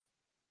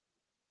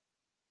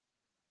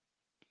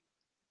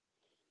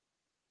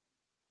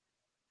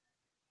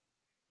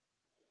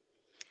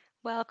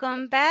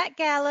Welcome back,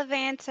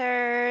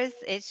 Gallivanters.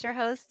 It's your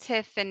host,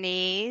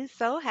 Tiffany.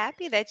 So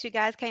happy that you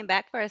guys came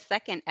back for a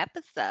second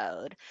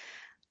episode.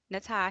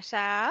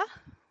 Natasha.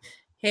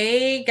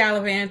 Hey,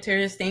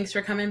 Gallivanters. Thanks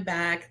for coming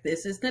back.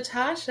 This is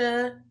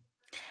Natasha.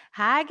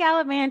 Hi,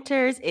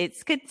 Gallivanters.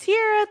 It's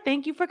Katira.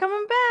 Thank you for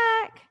coming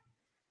back.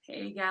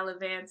 Hey,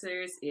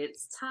 Gallivanters,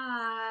 it's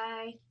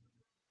Ty.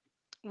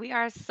 We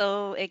are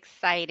so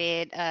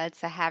excited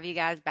to have you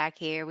guys back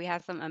here. We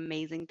have some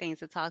amazing things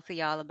to talk to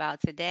y'all about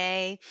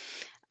today.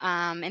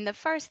 And the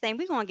first thing,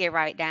 we're going to get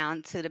right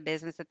down to the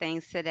business of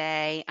things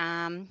today.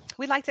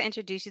 We'd like to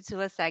introduce you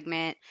to a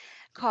segment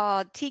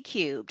called T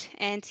Cubed,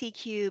 and T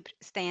Cubed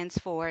stands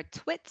for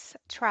Twits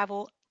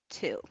Travel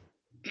 2.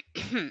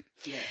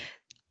 Yeah.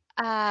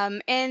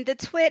 And the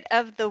twit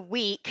of the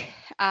week,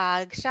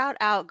 shout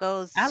out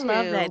goes I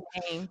love that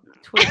to name,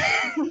 Twitch.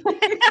 I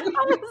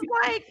was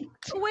like,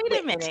 wait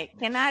a minute.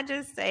 Can I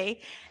just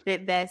say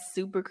that that's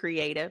super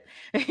creative?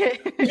 it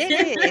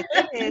is,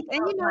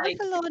 and Like,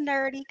 it's a little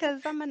nerdy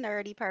because I'm a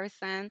nerdy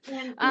person.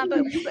 and But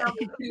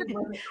it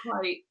wasn't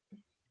quite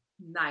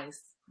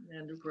nice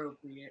and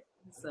appropriate,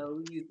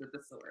 so we used the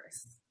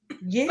thesaurus.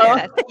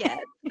 Yeah. yes,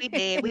 we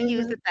did. We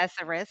use the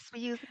thesaurus.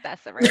 We use the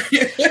thesaurus,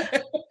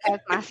 as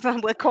my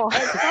son would call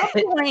At some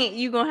it. point,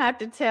 you're gonna have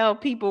to tell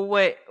people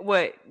what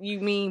you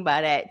mean by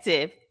that,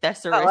 Tiff.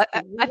 That's the Oh, rest.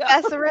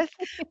 a thesaurus,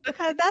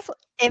 because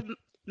if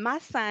my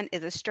son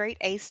is a straight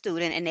A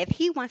student, and if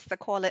he wants to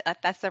call it a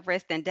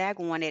thesaurus, then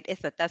daggone it,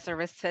 it's a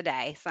thesaurus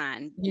today,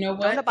 son. You know Don't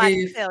what?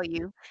 nobody tell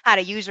you how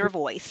to use your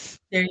voice.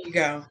 There you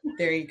go.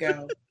 There you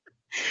go.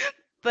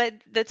 But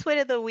the twit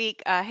of the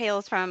week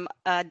hails from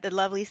the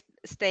lovely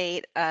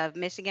state of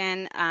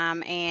Michigan.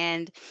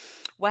 And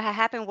what had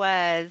happened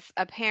was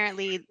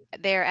apparently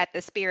there at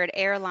the Spirit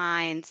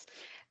Airlines,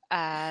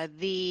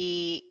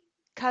 the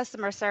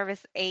customer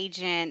service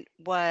agent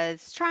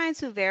was trying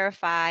to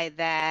verify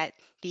that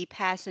the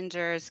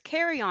passengers'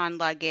 carry on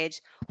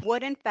luggage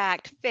would, in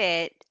fact,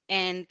 fit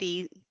in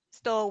the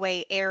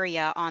stowaway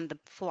area on the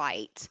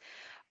flight.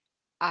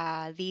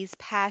 These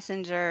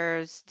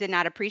passengers did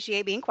not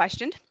appreciate being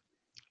questioned,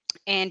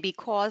 and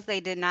because they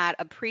did not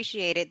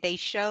appreciate it, they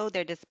showed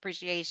their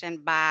disappreciation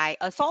by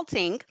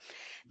assaulting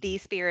the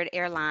Spirit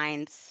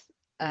Airlines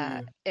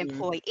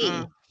employee.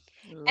 Mm,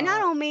 And I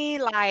Lord. don't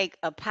mean like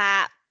a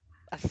pop,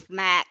 a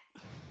smack,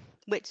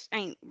 which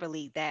ain't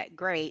really that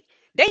great.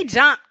 They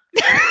jumped.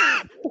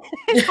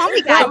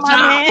 Homie got What, my jumped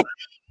man?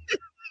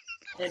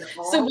 And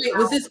So all wait,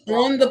 was this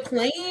on the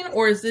plane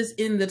or is this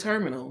in the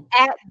terminal?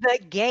 at the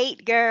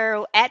gate,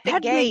 girl. At the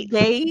At the gate.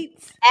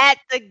 gates. At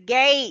the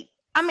gate.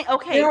 I mean,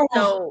 okay, Girl,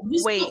 so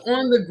you're wait. still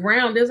on the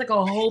ground. There's like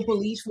a whole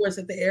police force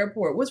at the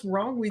airport. What's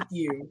wrong with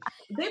you?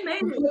 they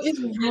made What is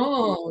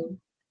wrong?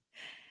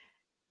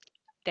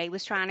 They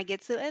was trying to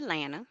get to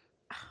Atlanta.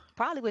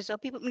 Probably was your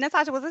people.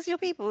 Natasha, was this your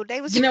people?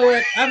 They was You know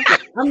what?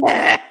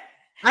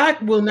 I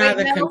will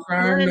neither no,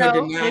 confirm no, nor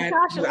no. deny.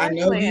 Natasha I likes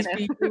know these Atlanta.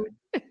 people.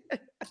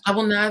 I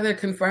will neither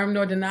confirm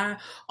nor deny.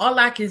 All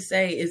I can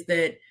say is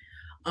that,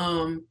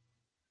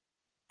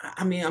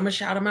 I mean, I'm gonna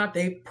shout them out.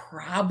 They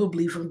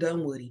probably from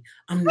Dunwoody.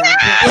 I'm not.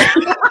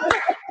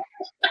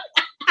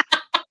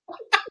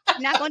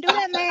 You're not gonna do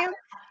that, ma'am.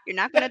 You're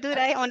not gonna do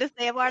that on this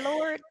day of our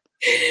Lord.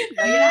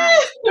 No, you're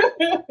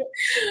not.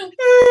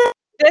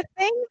 The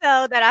thing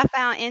though that I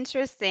found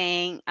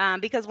interesting,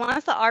 because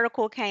once the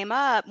article came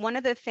up, one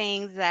of the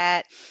things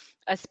that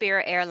a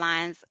Spirit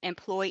Airlines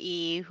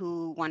employee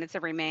who wanted to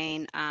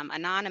remain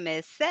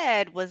anonymous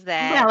said was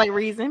that Valid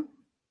reason.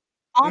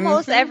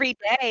 almost Mhm. every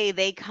day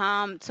they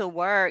come to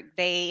work,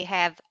 they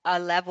have a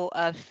level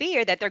of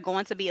fear that they're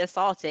going to be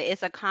assaulted.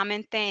 It's a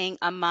common thing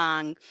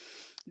among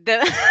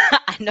the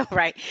I know,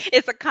 right?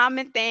 It's a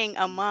common thing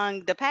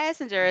among the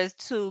passengers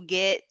to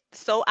get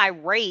so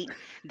irate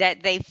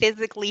that they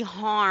physically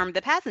harm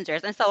the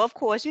passengers. And so, of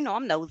course,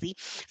 I'm nosy.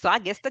 So I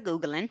guess the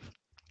Googling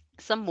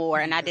some more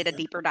and I did a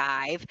deeper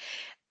dive.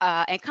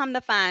 And come to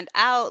find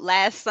out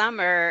last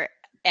summer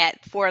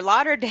at Fort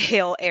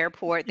Lauderdale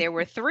Airport, there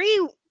were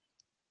three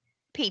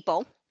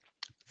people,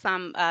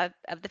 some of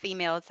the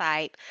female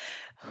type,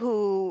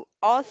 who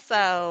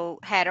also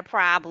had a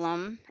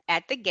problem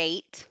at the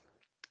gate,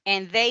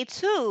 and they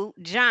too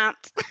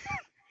jumped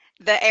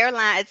the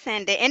airline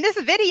attendant. And there's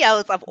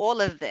videos of all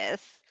of this.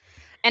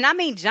 And I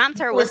mean, jumped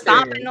Of her, was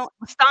course there is.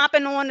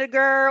 stomping on the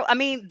girl. I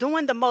mean,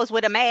 doing the most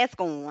with a mask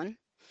on.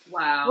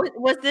 wow.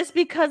 Was this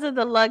because of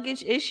the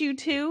luggage issue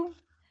too?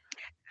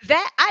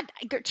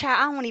 Child,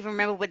 I don't even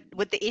remember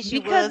what the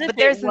issue Because was, but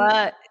there's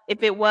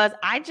if it was,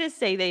 I just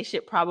say they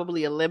should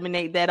probably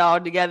eliminate that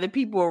altogether.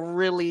 People are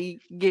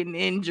really getting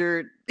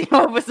injured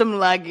over some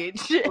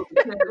luggage.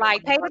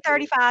 like pay the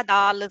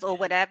 $35 or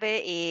whatever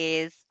it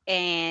is,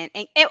 and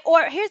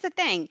or here's the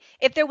thing: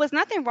 if there was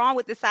nothing wrong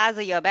with the size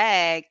of your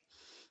bag,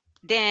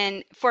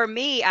 then for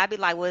me, I'd be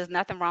like, well, there's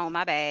nothing wrong with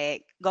my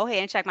bag. Go ahead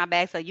and check my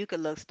bag so you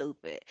could look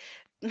stupid.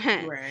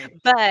 Right.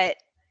 But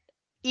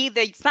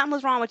either something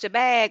was wrong with your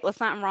bag or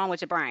something wrong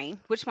with your brain.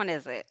 Which one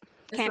is it?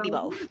 And Can't so be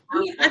here's both. I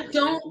my mean, I question.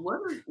 don't.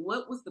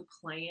 What was the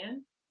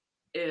plan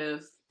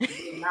if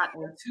they got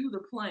onto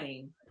the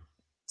plane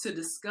to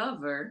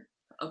discover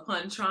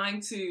upon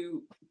trying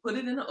to put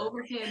it in an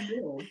overhead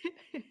bin,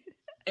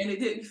 and it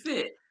didn't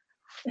fit.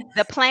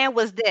 The plan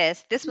was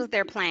this. This was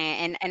their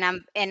plan,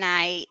 and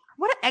I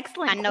What an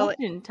excellent know it.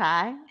 question,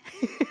 Ty.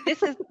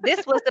 This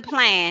was the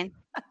plan.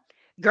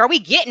 Girl, we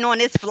getting on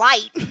this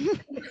flight.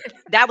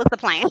 That was the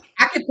plan.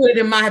 I could put it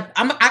in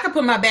I could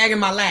put my bag in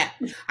my lap.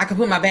 I could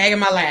put my bag in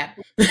my lap.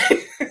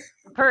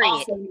 Period.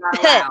 Also not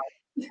allowed.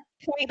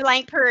 Point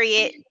blank.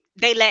 Period.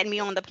 They let me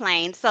on the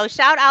plane. So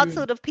shout out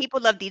to the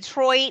people of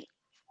Detroit.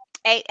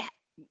 Hey,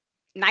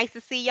 nice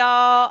to see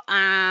y'all.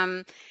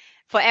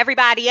 For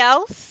everybody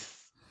else,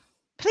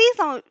 please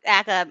don't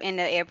act up in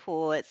the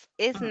airports.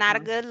 It's not a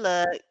good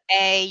look.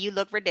 You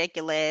look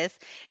ridiculous.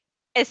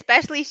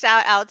 Especially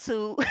shout out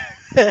to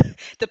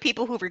the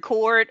people who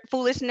record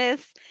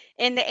foolishness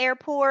in the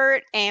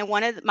airport. And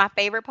one of my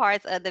favorite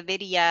parts of the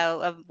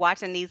video of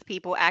watching these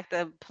people act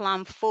a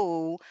plumb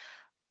fool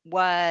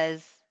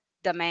was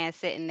the man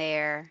sitting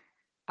there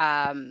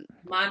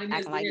Minding his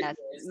acting like nothing,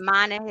 business.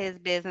 minding his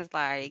business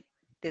like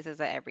this is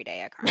an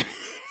everyday occurrence.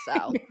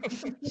 So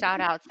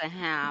shout out to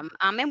him.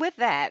 And with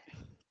that,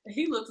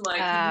 He looked like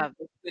he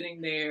was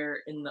sitting there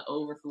in the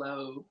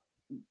overflow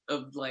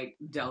of like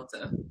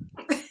Delta.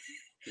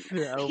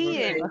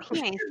 he ain't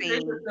seen.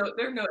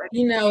 There's no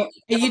You know,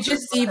 and you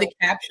just see the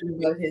caption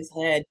above his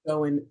head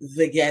going,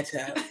 "The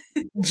ghetto."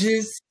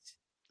 Just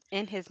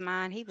In his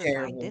mind, he was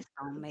terrible. like, "This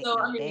don't make So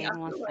no I mean, I damn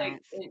feel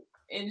like sense."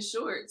 in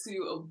short,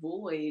 to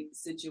avoid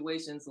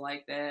situations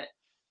like that,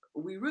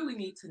 we really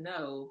need to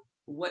know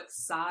what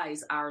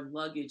size our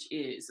luggage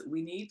is.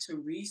 We need to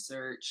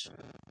research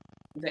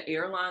the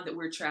airline that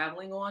we're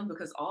traveling on,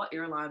 because all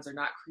airlines are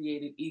not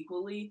created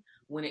equally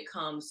when it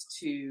comes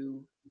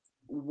to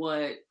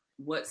what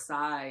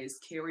size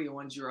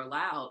carry-ons you're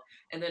allowed.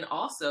 And then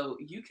also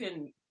you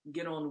can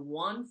get on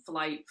one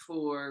flight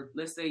for,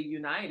 let's say,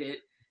 United,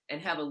 and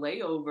have a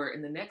layover,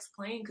 and the next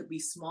plane could be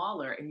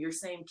smaller, and your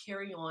same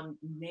carry-on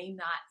may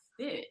not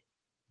fit.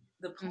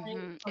 The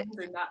planes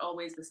are not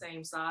always the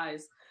same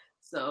size.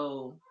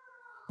 So,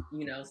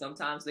 you know,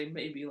 sometimes they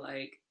may be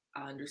like,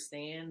 I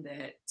understand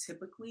that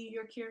typically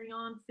your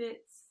carry-on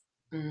fits.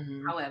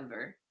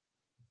 However,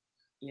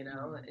 you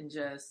know, and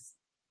just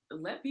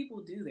let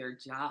people do their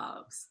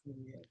jobs.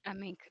 I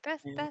mean,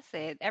 that's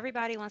it.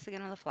 Everybody wants to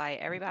get on the flight.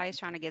 Everybody's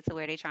trying to get to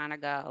where they're trying to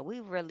go.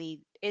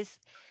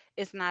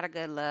 It's not a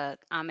good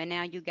look. And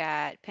now you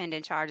got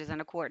pending charges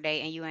and a court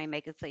date, and you ain't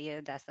make it to your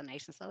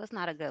destination, so it's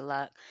not a good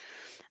look.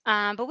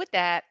 But with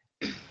that,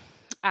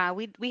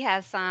 we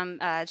have some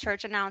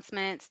church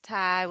announcements.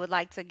 Ty would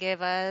like to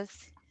give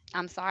us.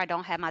 I'm sorry, I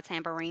don't have my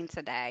tambourine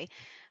today,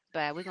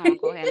 but we're gonna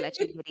go ahead and let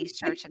you do these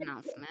church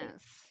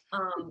announcements.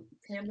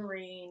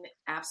 Tambourine,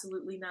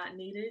 absolutely not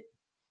needed.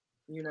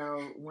 You know,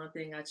 one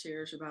thing I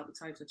cherish about the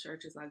types of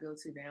churches I go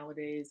to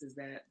nowadays is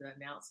that the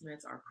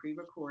announcements are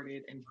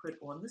pre-recorded and put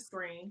on the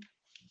screen.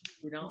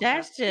 We don't.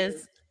 That's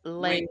just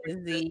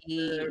lazy.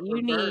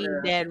 You need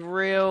that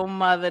real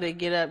mother to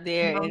get up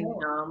there and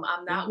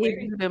I'm not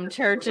give you them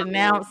church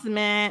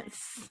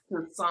announcements.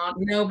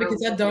 No,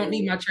 because I don't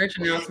need my church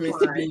announcements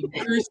to be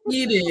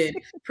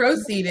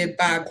proceeded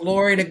by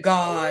glory to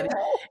God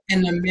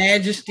and the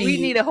majesty. We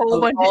need a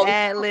whole bunch of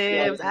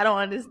ad-libs. I don't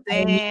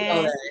understand.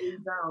 I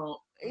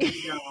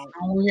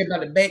don't hear about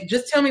the bake.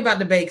 Just tell me about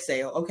the bake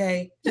sale,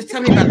 okay? Just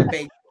tell me about the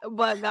bake.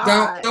 But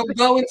God. Don't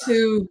go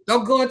into a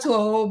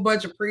whole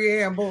bunch of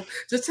preamble.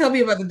 Just tell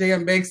me about the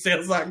damn bake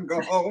sale so I can go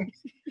home.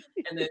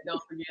 And then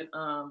don't forget,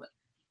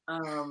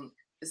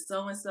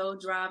 so and so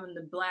driving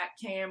the black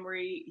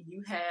Camry.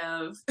 You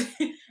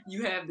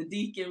have the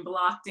deacon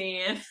blocked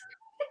in.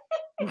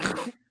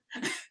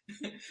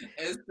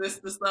 It's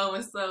Sister so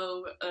and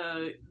so.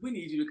 We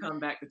need you to come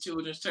back to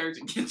Children's Church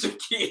and get your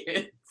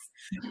kids.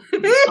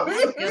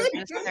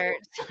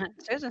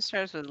 Children's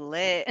church was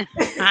lit.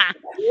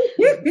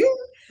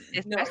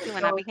 Especially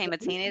when I became a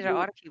teenager,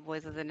 all the cute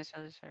boys was in the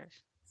children's church.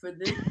 For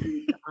this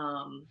week,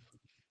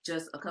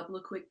 just a couple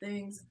of quick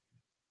things.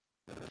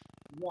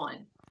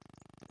 One,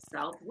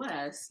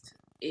 Southwest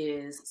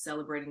is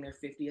celebrating their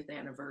 50th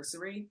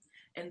anniversary,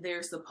 and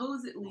they're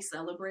supposedly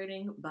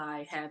celebrating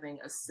by having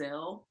a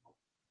sale,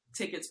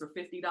 tickets for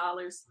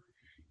 $50.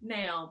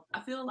 Now,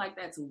 I feel like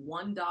that's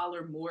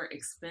 $1 more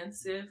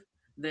expensive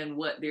than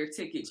what their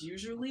tickets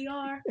usually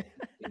are,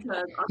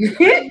 because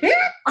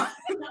I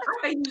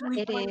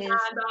usually $29.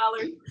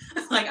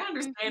 Like, I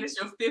understand it's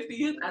your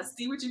 50th. I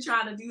see what you're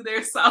trying to do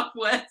there,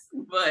 Southwest,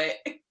 but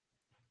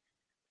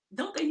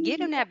don't they give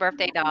them that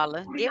birthday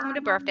dollar? Give them the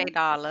birthday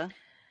dollar.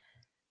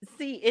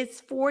 See, it's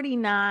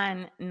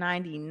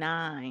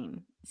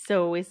 $49.99,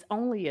 so it's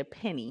only a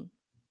penny.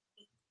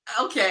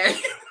 Okay.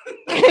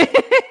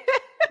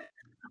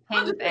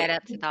 Pennies add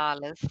up to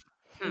dollars.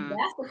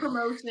 That's the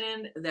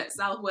promotion that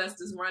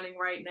Southwest is running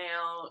right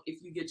now.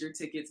 If you get your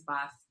tickets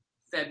by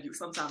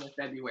sometime in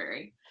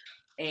February.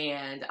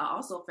 And I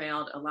also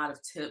found a lot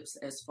of tips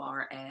as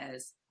far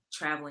as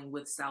traveling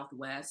with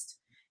Southwest.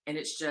 And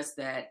it's just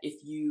that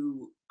if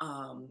you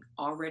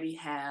already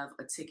have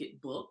a ticket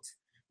booked,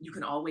 you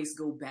can always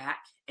go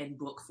back and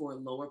book for a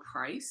lower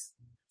price.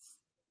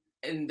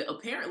 And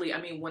apparently,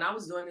 I mean, when I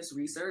was doing this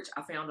research,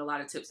 I found a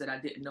lot of tips that I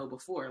didn't know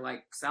before.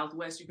 Like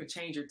Southwest, you can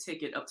change your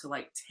ticket up to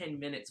like 10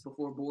 minutes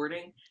before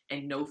boarding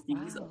and no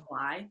fees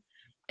apply.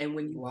 And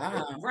when you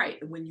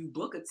when you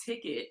book a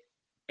ticket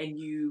and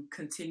you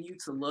continue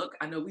to look,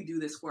 I know we do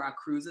this for our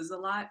cruises a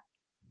lot.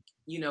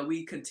 You know,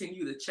 we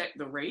continue to check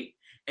the rate,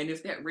 and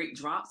if that rate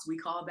drops, we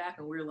call back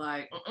and we're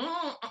like,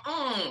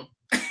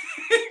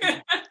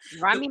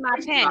 run me my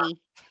penny.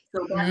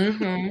 So that's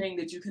the thing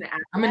that you can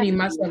ask. I'm gonna need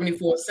my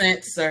 74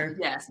 cents, sir.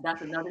 Yes,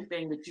 that's another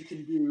thing that you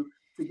can do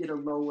to get a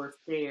lower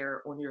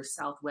fare on your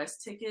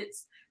Southwest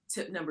tickets.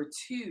 Tip number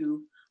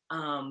 2,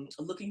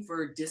 looking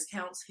for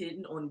discounts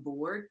hidden on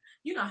board.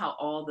 You know how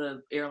all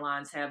the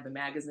airlines have the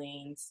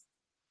magazines.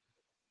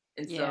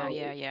 And Yeah.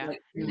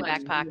 Like, In the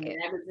back pocket. the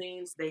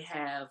magazines, they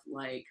have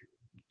like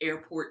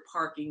airport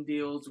parking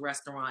deals,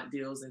 restaurant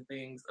deals, and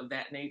things of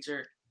that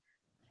nature,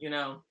 you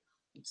know?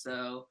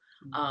 So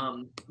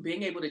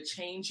being able to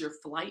change your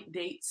flight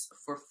dates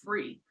for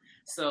free.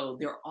 So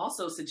they're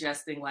also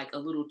suggesting like a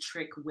little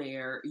trick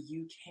where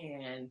you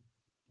can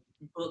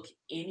book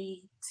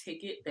any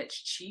ticket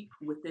that's cheap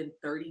within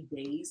 30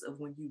 days of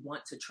when you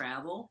want to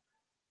travel.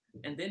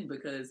 And then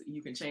because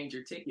you can change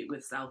your ticket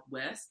with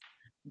Southwest,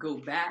 go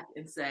back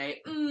and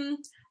say,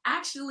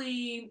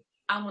 actually,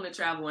 I want to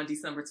travel on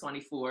December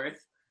 24th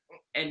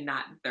and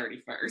not the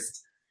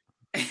 31st.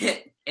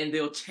 And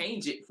they'll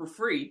change it for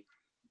free.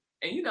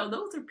 And, you know,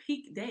 those are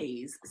peak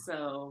days.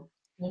 So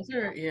those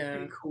are,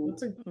 pretty cool.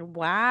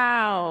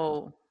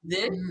 Wow.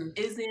 This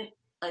isn't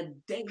a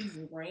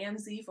Dave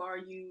Ramsey, for all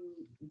you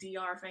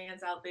DR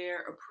fans out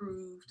there,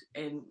 approved.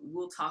 And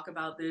we'll talk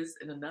about this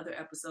in another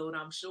episode,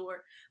 I'm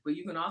sure. But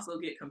you can also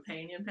get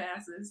companion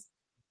passes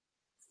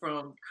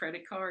from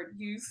credit card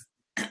use.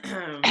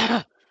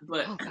 But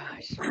oh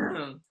gosh.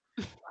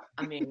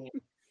 I mean,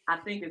 I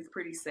think it's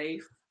pretty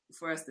safe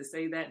for us to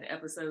say that in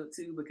episode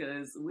 2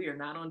 because we are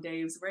not on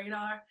Dave's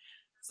radar.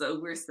 So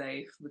we're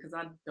safe because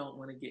I don't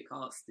want to get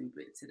called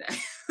stupid today.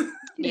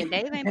 Yeah,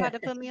 Dave ain't about to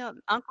put me up.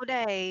 Uncle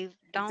Dave,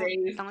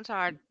 don't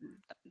charge.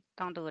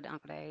 Don't do it,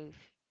 Uncle Dave.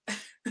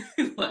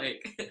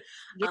 Like,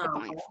 Get the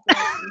point.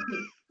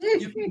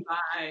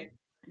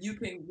 You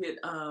can get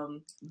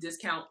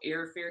discount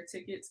airfare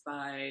tickets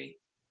by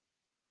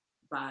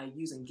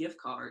using gift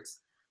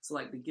cards. So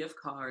like the gift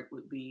card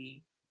would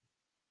be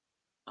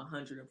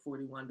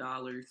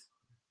 $141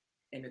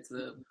 and it's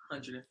a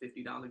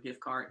 $150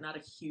 gift card. Not a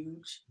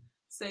huge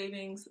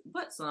savings,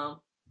 but some.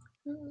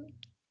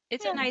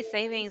 It's a nice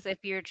savings if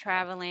you're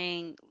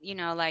traveling, you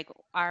know, like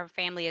our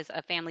family is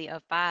a family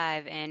of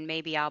 5 and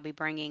maybe I'll be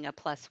bringing a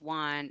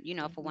 +1, you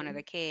know, for one of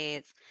the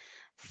kids.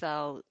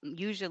 So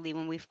usually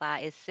when we fly,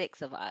 it's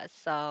 6 of us.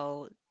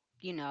 So,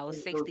 you know,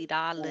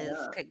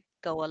 $60 could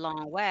go a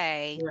long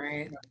way.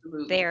 Right.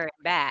 There and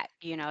back.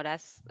 You know,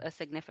 that's a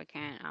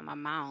significant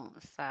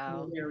amount.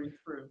 So very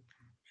true.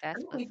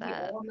 That's what's up. We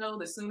all know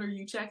the sooner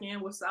you check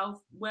in with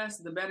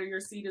Southwest, the better your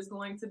seat is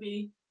going to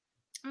be.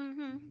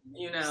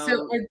 You know.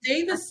 So are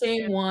they the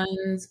same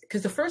ones?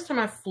 Because the first time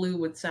I flew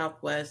with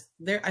Southwest,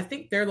 I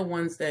think they're the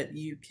ones that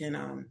you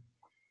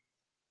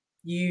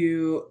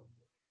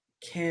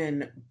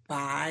can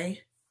buy,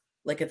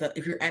 like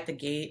if you're at the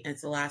gate and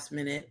it's the last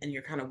minute and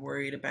you're kind of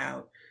worried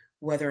about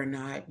whether or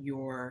not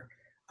you're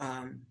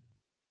in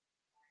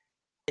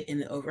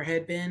the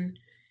overhead bin,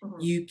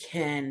 you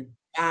can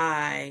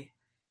buy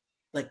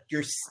like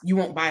you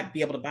won't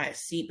be able to buy a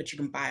seat, but you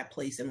can buy a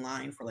place in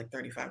line for like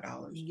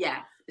 $35.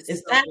 Yeah.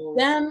 Is that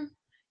them?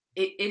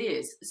 It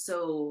is.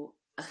 So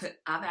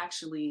I've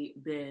actually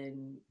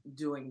been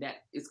doing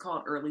that. It's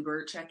called early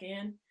bird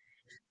check-in.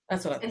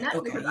 That's what I think. And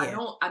that's because I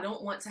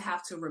don't want to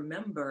have to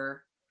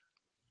remember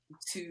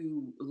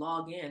to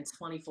log in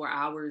 24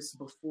 hours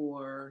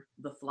before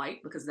the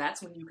flight, because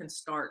that's when you can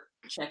start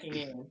checking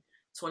in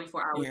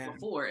 24 hours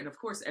before. And of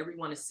course,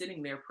 everyone is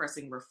sitting there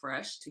pressing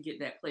refresh to get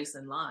that place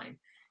in line.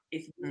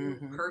 If you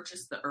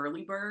purchase the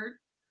early bird,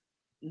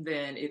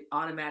 then it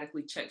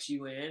automatically checks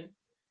you in.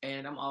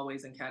 And I'm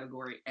always in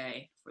category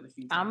A for the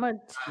future. I'm going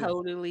to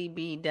totally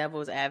be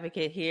devil's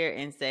advocate here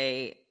and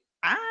say,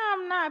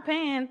 I'm not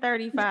paying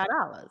 $35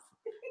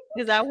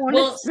 because I want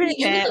to spend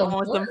that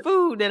on some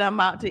food that I'm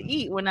about to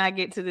eat when I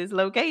get to this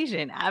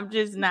location. I'm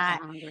just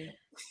not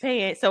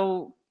paying.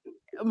 So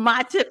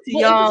my tip to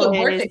y'all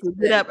is to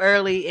get up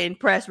early and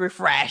press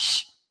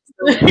refresh.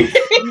 So you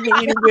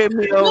can eat a good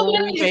meal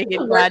when we make it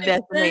to our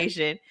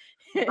destination.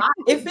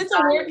 If it's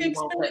a work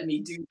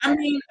expense, I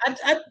mean,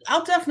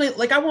 I'll definitely,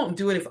 like, I won't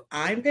do it if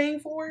I'm paying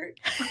for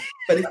it.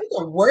 But if it's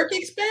a work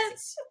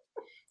expense,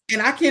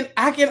 and I can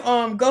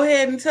go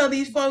ahead and tell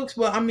these folks,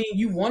 well, I mean,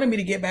 you wanted me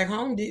to get back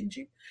home, didn't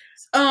you?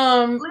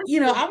 You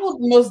know, I will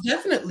most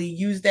definitely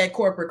use that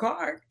corporate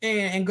card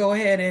and go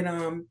ahead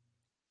and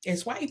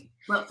swipe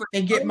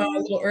and get my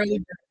little early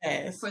bird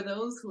pass. For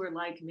those who are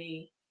like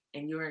me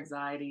and your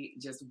anxiety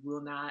just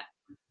will not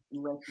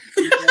let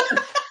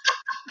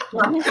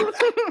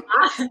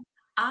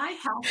I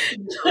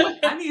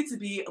I need to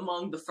be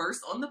among the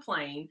first on the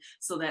plane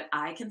so that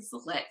I can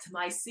select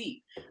my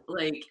seat.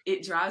 Like,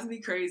 it drives me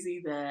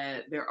crazy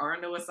that there are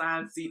no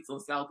assigned seats on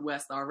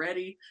Southwest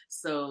already.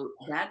 So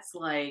that's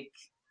like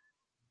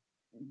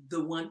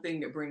the one thing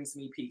that brings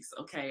me peace.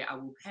 Okay, I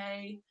will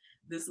pay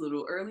this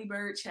little early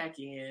bird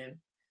check-in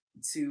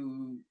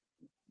to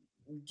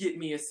get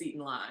me a seat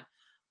in line.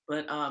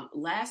 But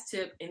last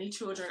tip, any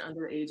children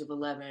under the age of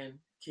 11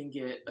 can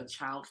get a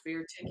child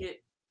fare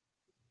ticket.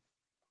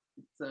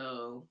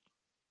 So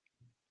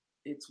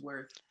it's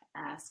worth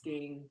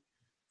asking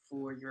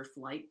for your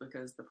flight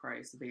because the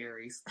price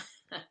varies.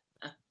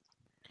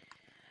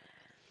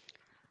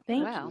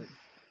 Thank you.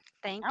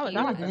 Thank That was you.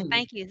 awesome.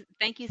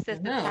 Thank you,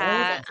 Sister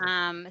Ty.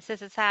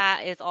 Sister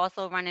Ty is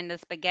also running the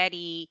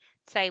spaghetti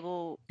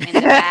table in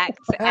the back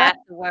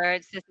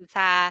afterwards. Sister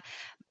Ty,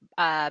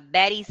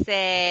 Betty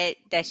said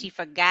that she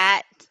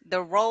forgot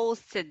the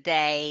rolls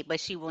today, but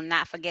she will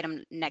not forget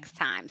them next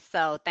time.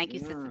 So thank you,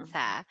 Sister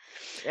Ty.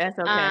 That's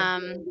okay.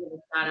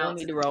 I don't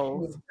need the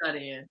rolls.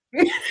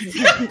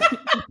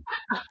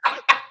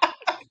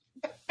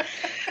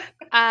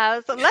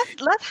 So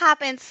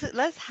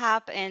let's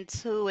hop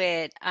into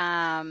it.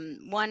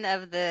 One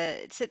of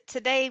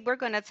today we're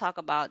going to talk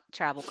about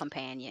travel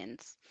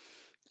companions.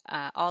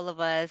 All of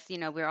us,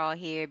 we're all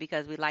here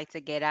because we like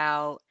to get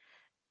out,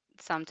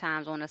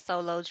 sometimes on a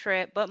solo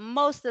trip, but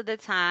most of the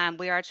time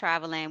we are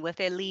traveling with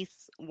at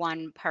least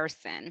one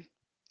person.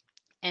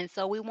 And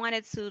so we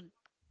wanted to,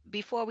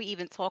 before we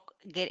even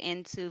get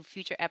into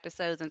future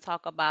episodes and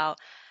talk about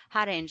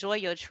how to enjoy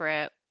your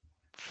trip,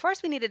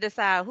 first we need to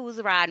decide who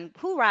riding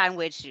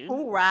with you.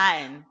 Who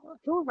riding?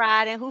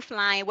 Who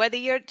flying, whether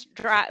you're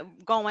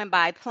going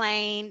by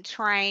plane,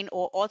 train,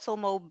 or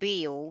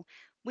automobile.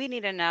 We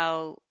need to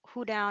know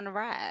who down the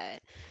ride.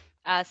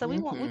 So we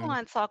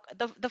want to talk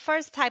the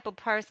first type of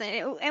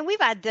person, and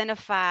we've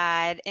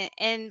identified,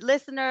 and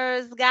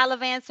listeners,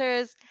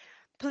 Gallavancers,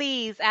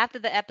 please, after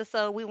the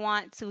episode, we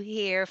want to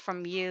hear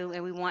from you,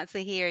 and we want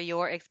to hear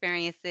your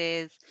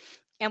experiences,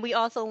 and we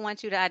also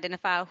want you to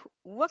identify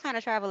what kind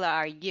of traveler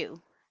are you.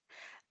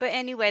 But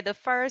anyway, the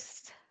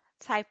first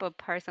type of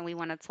person we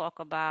want to talk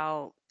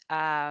about,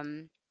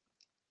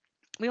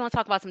 we want to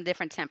talk about some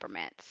different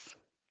temperaments.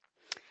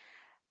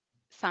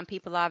 Some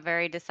people are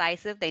very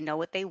decisive. They know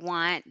what they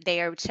want.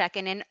 They are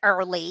checking in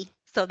early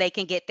so they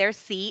can get their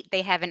seat.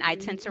 They have an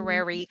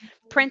itinerary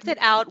printed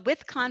out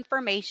with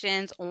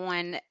confirmations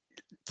on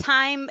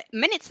time,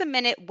 minute to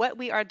minute, what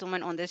we are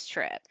doing on this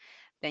trip.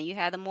 Then you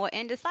have the more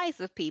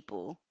indecisive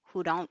people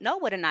who don't know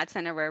what an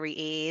itinerary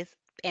is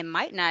and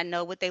might not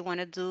know what they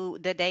want to do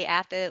the day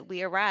after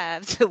we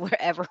arrive to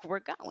wherever we're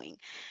going.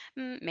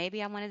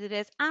 Maybe I want to do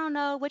this. I don't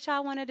know what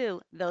y'all want to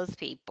do. Those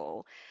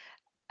people.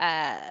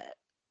 Uh,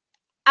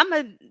 I'm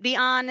going to be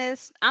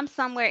honest, I'm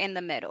somewhere in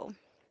the middle.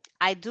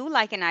 I do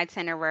like an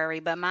itinerary,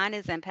 but mine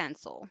is in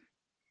pencil.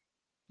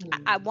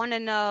 I want to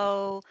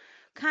know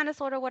kind of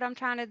sort of what I'm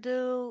trying to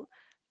do.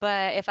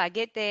 But if I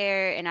get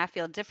there and I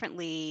feel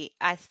differently,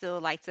 I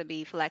still like to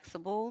be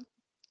flexible.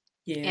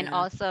 And Yeah.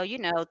 also,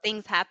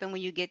 things happen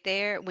when you get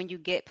there, when you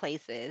get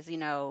places,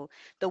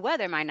 the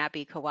weather might not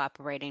be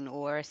cooperating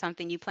or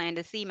something you plan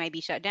to see may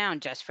be shut down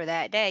just for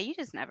that day. You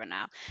just never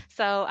know.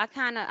 So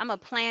I'm a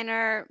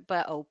planner,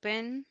 but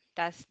open.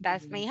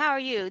 That's me. How are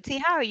you? T,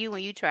 how are you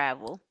when you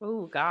travel?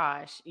 Oh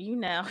gosh,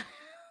 the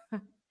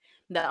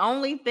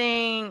only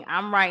thing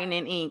I'm writing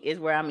in ink is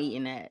where I'm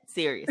eating at.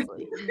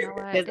 Seriously, You know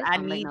what? because This I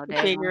don't make need no to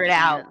daggone figure it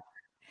out.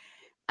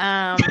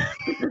 I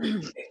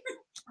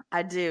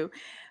do.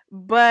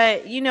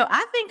 But,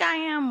 I think I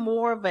am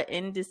more of an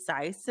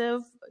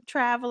indecisive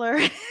traveler.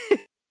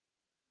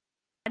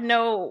 I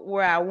know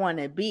where I want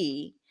to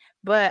be,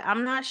 but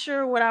I'm not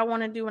sure what I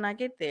want to do when I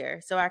get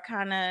there. So I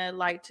kind of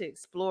like to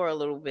explore a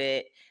little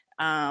bit.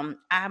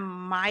 I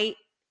might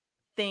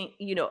think,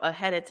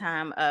 ahead of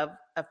time of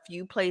a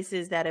few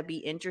places that'll be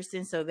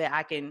interesting so that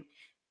I can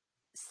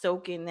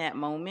soak in that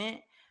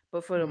moment.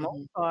 But for the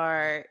most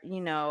part,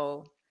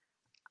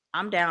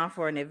 I'm down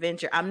for an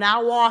adventure. I'm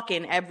not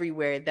walking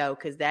everywhere though,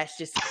 because that's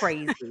just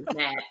crazy.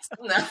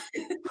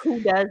 Who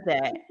does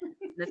that?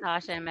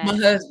 Natasha and Matt. My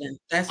husband.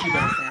 That's who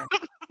does that.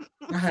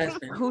 My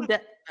husband. Who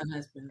does? My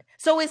husband.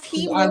 So is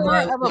he more of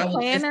a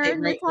planner,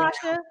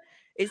 Natasha?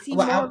 Is he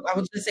more? I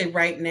would just say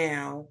right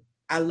now,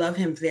 I love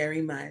him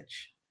very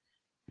much.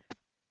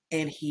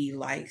 And he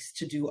likes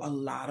to do a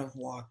lot of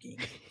walking.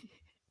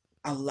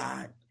 a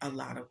lot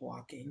of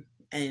walking.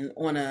 And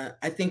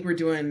I think we're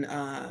doing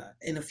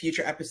in a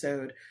future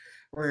episode,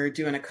 we're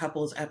doing a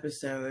couples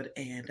episode,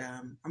 and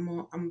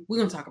we're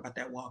gonna talk about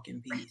that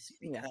walking piece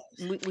because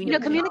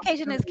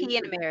communication is key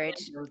in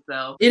marriage.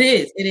 It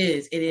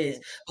is.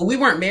 But we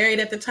weren't married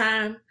at the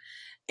time,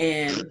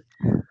 and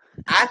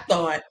I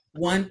thought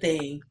one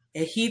thing,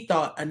 and he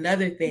thought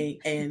another thing,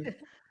 and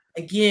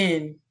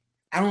again,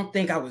 I don't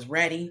think I was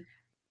ready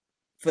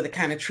for the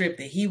kind of trip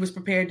that he was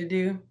prepared to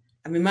do.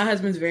 I mean, my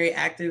husband's very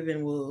active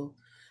and will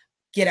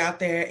get out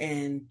there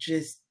and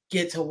just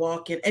get to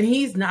walking. And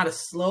he's not a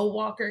slow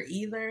walker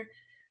either.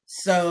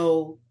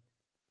 So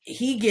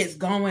he gets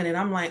going, and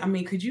I'm like, I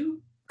mean, could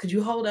you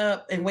hold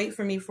up and wait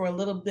for me for a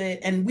little bit?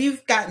 And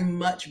we've gotten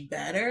much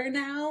better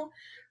now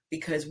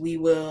because we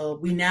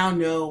now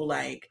know,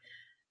 like,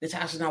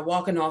 Natasha's not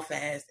walking off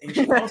fast, and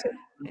she's also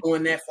not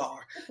going that far.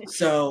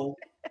 So,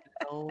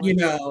 you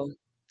know.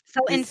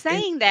 So in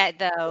saying that,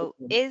 though,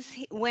 is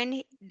he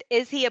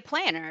a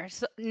planner?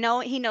 So,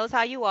 no, he knows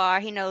how you are.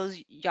 He knows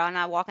y'all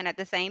not walking at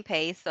the same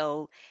pace.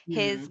 So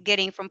his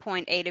getting from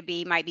point A to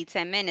B might be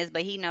 10 minutes,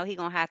 but he know he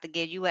gonna have to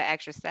give you an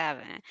extra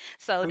 7.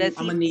 So I'm he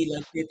gonna need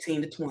like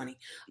 15 to 20.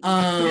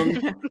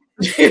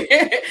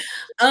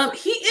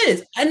 He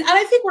is, and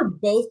I think we're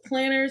both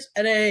planners,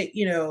 and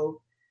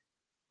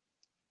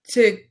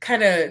to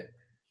kind of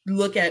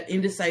look at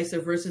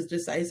indecisive versus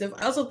decisive.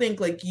 I also think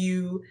like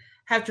you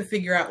have to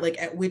figure out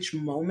like at which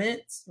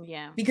moments.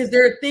 Yeah. Because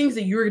there are things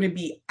that you're going to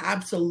be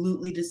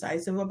absolutely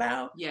decisive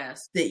about.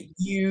 Yes. That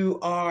you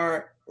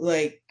are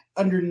like,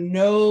 under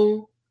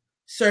no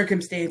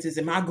circumstances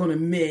am I going to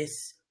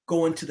miss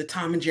going to the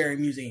Tom and Jerry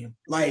Museum.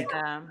 Like,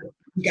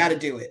 you got to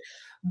do it.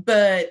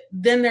 But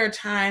then there are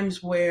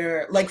times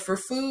where, like for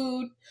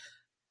food,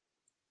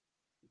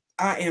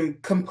 I am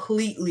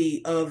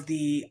completely of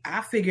the, I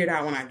figure it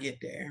out when I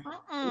get there.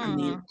 I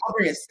mean, I'll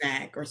bring a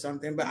snack or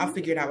something, but I'll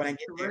figure it out when I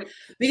get there.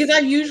 Because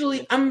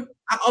I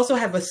also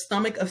have a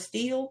stomach of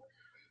steel.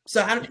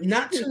 So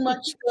not too much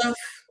stuff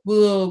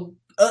will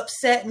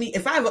upset me.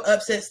 If I have an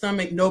upset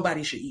stomach,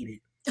 nobody should eat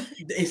it.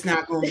 It's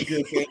not going to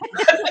be good for me.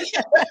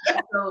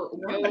 So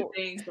one of the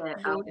things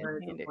that I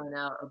wanted to point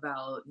out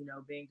about,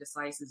 being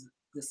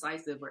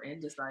decisive or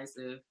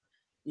indecisive,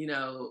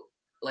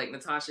 like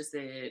Natasha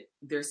said,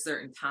 there's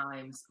certain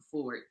times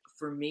for it.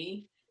 For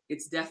me,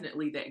 it's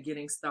definitely that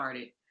getting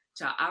started.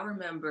 Child, I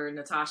remember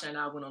Natasha and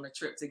I went on a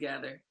trip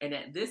together, and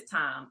at this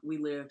time, we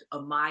lived a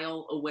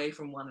mile away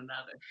from one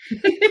another.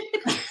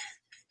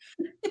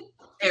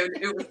 And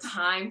it was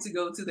time to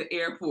go to the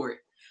airport.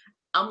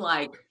 I'm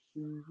like,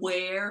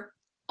 where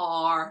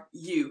are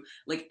you?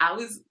 Like, I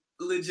was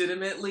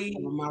legitimately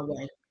on my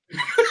way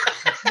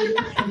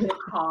in the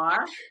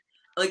car.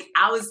 Like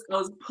I was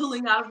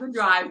pulling out of the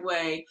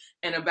driveway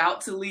and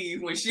about to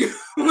leave when she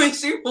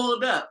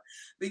pulled up,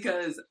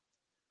 because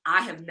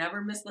I have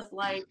never missed a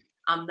flight.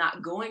 I'm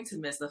not going to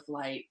miss a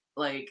flight.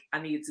 Like, I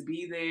need to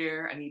be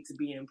there. I need to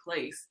be in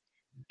place.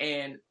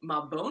 And my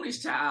bonus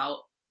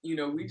child,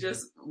 we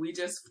just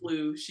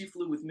flew. She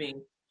flew with me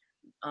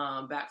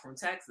back from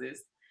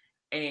Texas,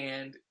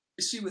 and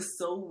she was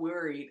so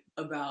worried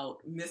about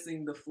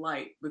missing the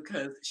flight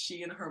because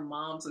she and her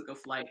mom took a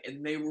flight,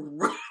 and they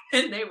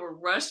were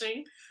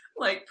rushing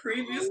like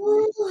previously.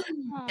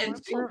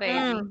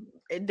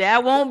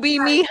 That won't be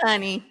me,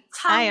 honey.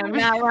 I am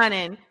not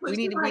running. We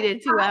need to be there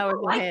 2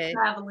 hours ahead.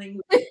 Traveling,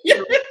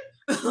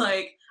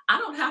 like, I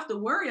don't have to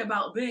worry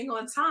about being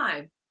on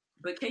time.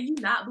 But can you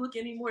not book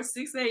any more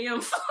 6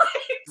 a.m.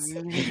 flights?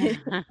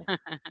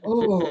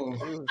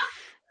 Oh.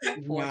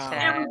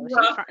 Wow.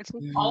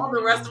 All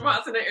the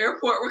restaurants in the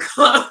airport were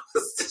closed.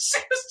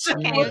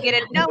 Can't even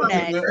get a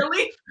donut.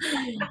 Really?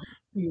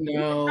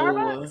 No.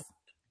 Starbucks?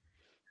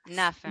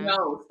 Nothing.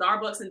 No,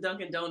 Starbucks and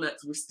Dunkin'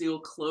 Donuts were still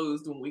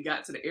closed when we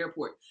got to the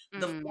airport.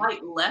 The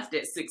flight left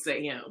at 6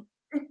 a.m.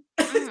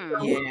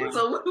 So we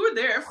were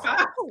there at 5.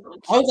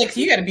 I was like, so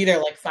you got to be there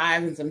like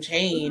 5 and some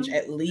change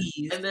at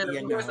least. And then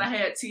of course I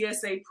had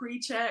TSA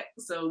pre-check,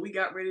 so we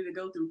got ready to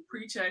go through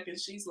pre-check, and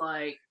she's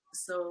like,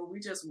 so we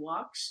just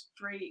walk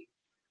straight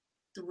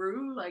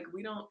through, like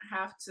we don't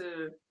have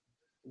to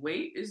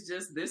wait, it's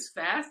just this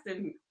fast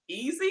and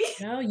easy?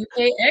 No, you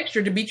pay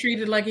extra to be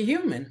treated like a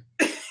human.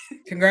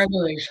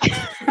 Congratulations.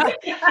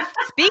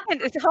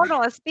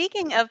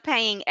 Speaking of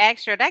paying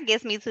extra, that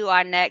gets me to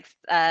our next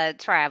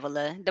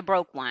traveler, the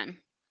broke one.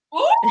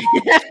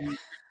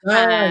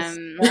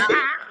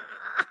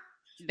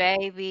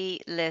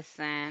 Baby,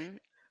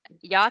 listen,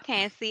 y'all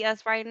can't see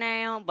us right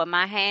now, but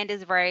my hand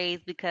is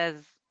raised because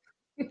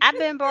I've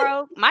been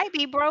broke, might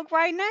be broke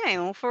right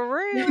now, for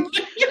real.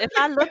 If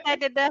I look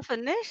at the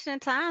definition,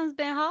 time's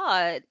been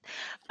hard.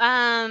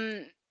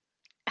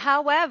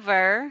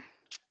 However,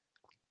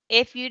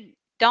 if you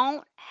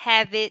don't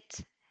have it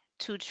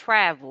to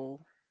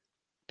travel,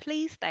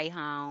 please stay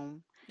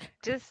home.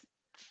 Just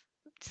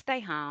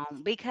stay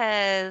home,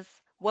 because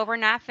what we're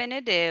not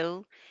finna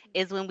do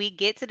is when we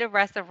get to the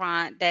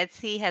restaurant that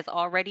T has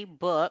already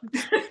booked.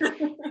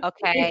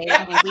 Okay,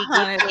 when we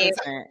get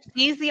there,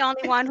 she's the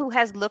only one who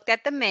has looked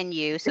at the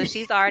menu, so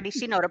she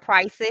know the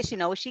prices, she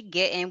know what she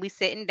getting. We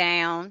sitting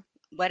down,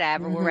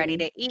 whatever, we're ready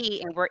to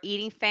eat, and we're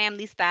eating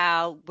family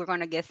style. We're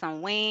gonna get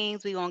some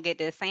wings. We're gonna get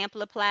this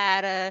sampler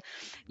platter.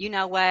 You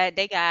know what?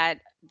 They got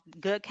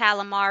good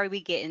calamari. We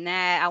getting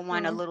that. I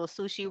want a little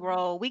sushi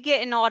roll. We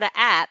getting all the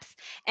apps,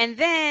 and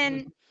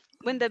then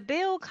when the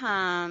bill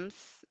comes,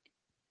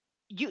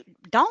 you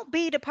don't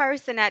be the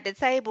person at the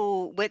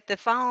table with the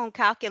phone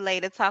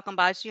calculator talking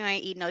about you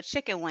ain't eat no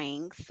chicken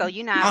wings. So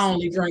you're not. I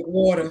only drink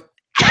water.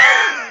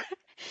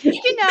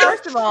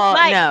 First of all,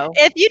 like no.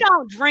 if you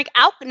don't drink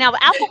alcohol, now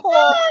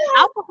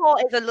alcohol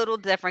is a little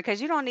different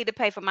because you don't need to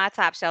pay for my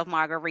top shelf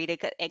margarita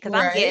because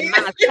I'm Right. getting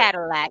my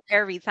Cadillac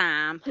every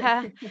time,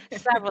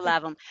 several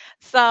of them.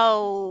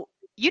 So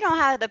you don't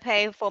have to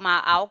pay for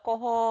my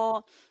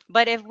alcohol.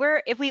 But if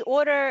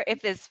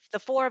it's the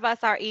four of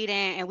us are eating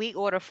and we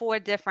order four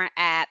different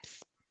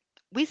apps,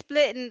 we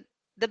splitting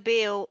the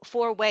bill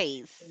four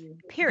ways.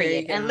 There Period.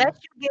 you Unless go.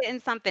 you getting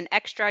something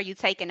extra, you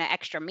taking an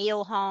extra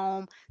meal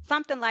home,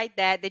 something like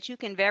that you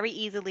can very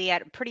easily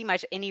at pretty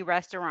much any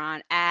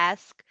restaurant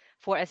ask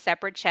for a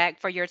separate check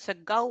for your to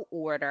go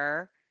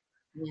order.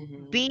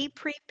 Mm-hmm. Be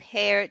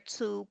prepared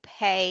to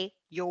pay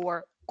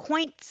your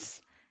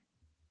points.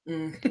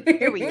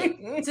 Period.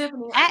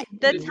 Tiffany, I At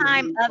need the you to get time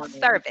new of friends.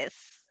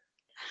 service.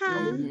 I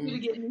Huh? need you Mm-hmm. to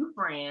get new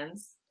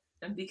friends,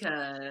 and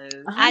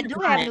because I hundred do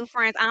have percent. new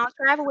friends. I don't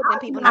travel with them I've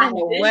people I no don't not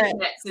know more. been what in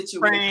that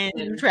friends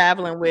you situation.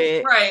 traveling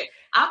with. Right.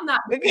 I've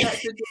not been in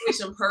that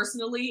situation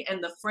personally,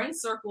 and the friend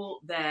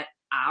circle that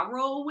I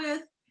roll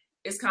with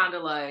is kind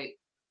of like,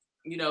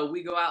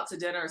 we go out to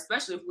dinner,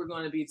 especially if we're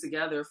going to be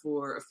together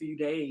for a few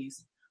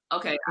days.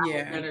 Okay, I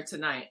have Yeah. dinner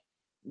tonight.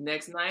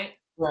 Next night,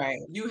 Right.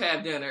 you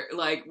have dinner.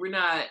 Like, we're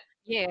not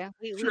Yeah,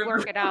 we work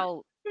tripping. it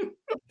out.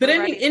 But We're I mean,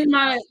 ready to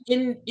go.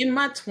 in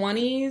my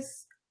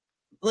 20s,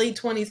 late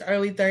 20s,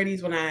 early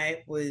 30s, when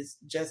I was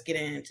just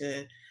getting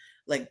into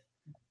like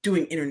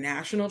doing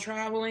international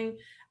traveling,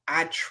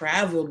 I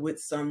traveled with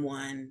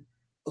someone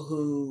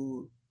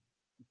who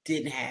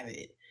didn't have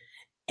it.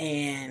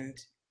 And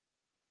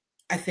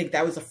I think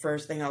that was the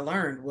first thing I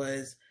learned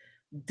was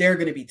there are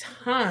going to be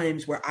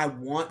times where I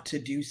want to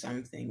do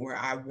something, where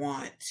I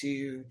want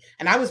to,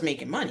 and I was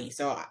making money.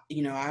 So,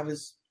 I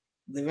was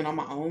living on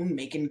my own,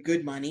 making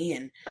good money.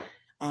 And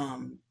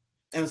um,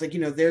 I was like,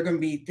 there are going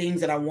to be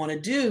things that I want to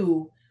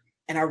do.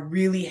 And I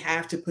really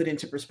have to put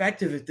into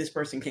perspective if this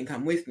person can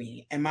come with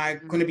me. Am I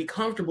going to be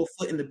comfortable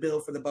footing the bill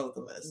for the both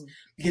of us?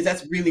 Because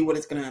that's really what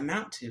it's going to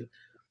amount to.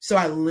 So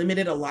I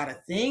limited a lot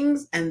of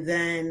things and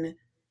then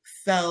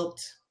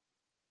felt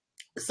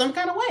some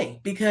kind of way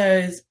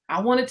because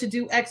I wanted to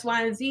do X,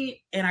 Y, and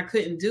Z and I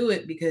couldn't do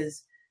it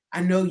because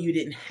I know you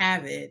didn't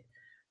have it.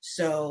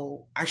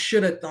 So I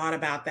should have thought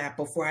about that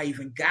before I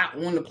even got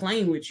on the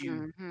plane with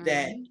you,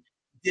 that Mm-hmm.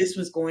 this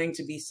was going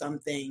to be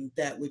something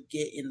that would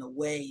get in the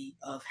way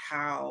of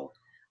how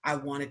I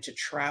wanted to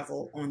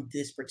travel on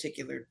this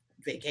particular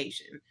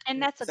vacation.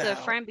 And that's a good So,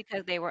 friend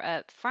because they were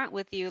upfront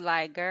with you,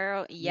 like,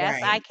 girl, yes,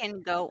 I right,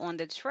 can go on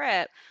the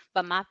trip,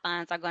 but my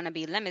funds are going to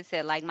be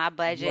limited. Like, my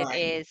budget right,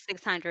 is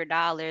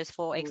 $600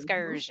 for Mhm.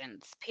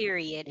 excursions,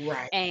 period.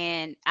 right.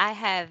 And I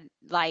have,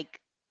 like,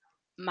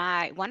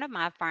 one of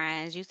my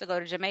friends used to go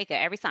to Jamaica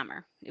every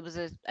summer. It was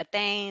a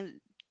thing.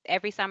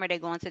 Every summer they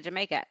go into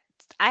Jamaica.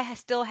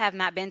 Still have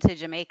not been to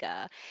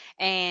Jamaica,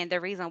 and the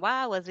reason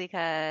why was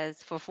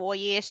because for 4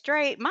 years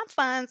straight, my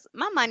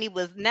money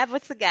was never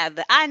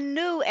together. I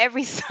knew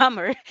every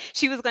summer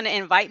she was going to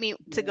invite me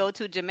to Yeah. go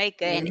to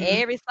Jamaica, and Hmm.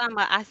 every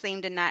summer I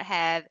seemed to not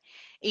have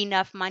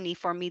enough money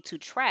for me to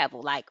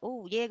travel. Like,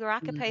 oh yeah, girl, I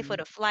could pay for Hmm.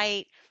 the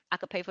flight, I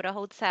could pay for the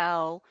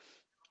hotel,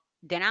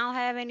 then I don't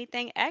have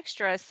anything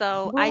extra.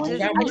 So But I what You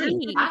just you got I just money.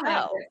 eat? didn't I have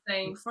go. that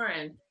same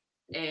friend,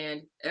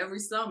 and every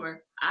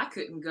summer I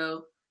couldn't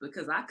go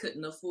because I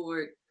couldn't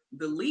afford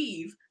the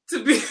leave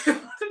to be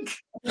able to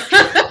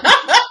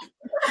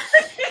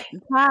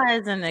Pie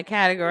is in the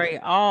category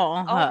all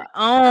on All her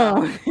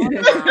own. all on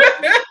her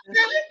own,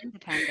 just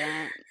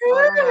independent,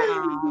 all on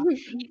her own.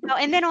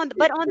 And then on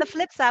the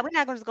flip side, we're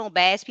not just gonna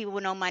bash people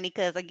with no money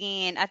because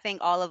again, I think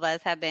all of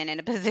us have been in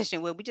a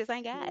position where we just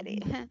ain't got it.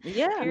 Mhm.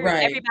 Yeah. Period.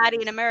 Right.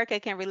 Everybody in America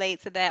can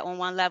relate to that on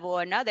one level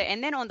or another.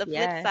 And then on the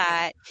flip Yes.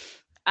 side,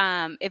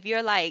 if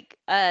you're like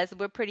us,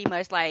 we're pretty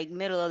much like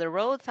middle of the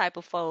road type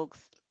of folks.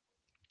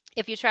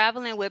 If you're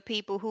traveling with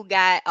people who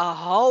got a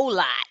whole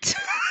lot,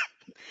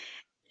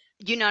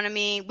 you know what I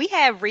mean? We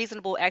have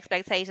reasonable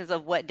expectations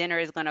of what dinner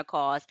is going to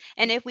cost.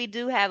 And if we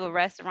do have a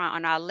restaurant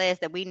on our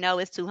list that we know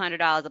is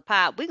 $200 a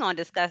pop, we're going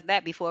to discuss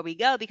that before we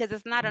go because Correct.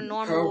 it's not a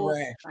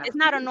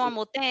Absolutely.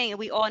 normal thing and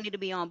we all need to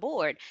be on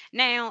board.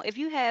 Now, if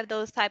you have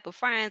those type of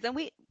friends, and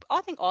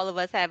I think all of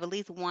us have at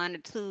least one or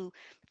two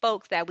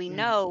folks that we Mhm.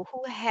 know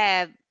who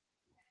have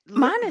lit-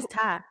 Mine is who,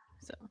 Thai.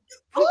 So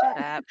shut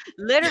up.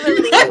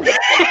 Literally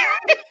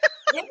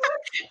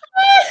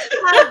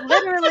Because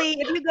literally,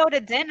 if you go to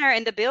dinner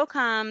and the bill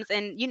comes,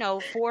 and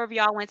four of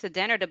y'all went to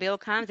dinner, the bill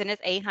comes and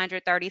it's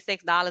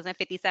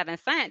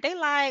 $836.57. They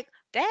like,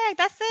 dang,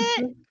 that's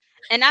it.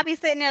 And I be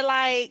sitting there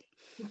like,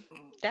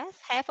 that's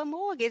half a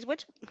mortgage.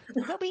 What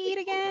we eat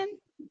again?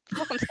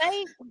 For some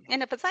steak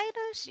and a potato?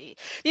 Shit.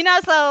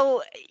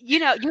 So you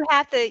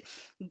have to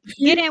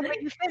get in where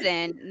you fit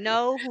in,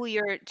 know who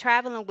you're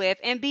traveling with,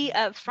 and be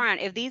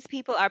upfront. If these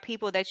people are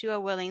people that you are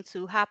willing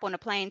to hop on a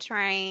plane,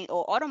 train,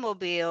 or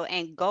automobile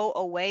and go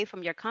away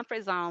from your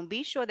comfort zone,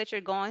 be sure that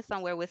you're going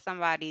somewhere with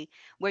somebody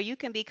where you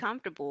can be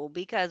comfortable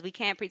because we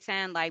can't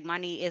pretend like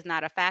money is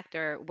not a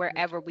factor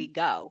wherever we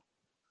go.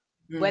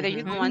 Whether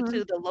you're Mhm. going mhm.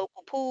 to the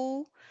local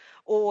pool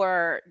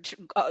or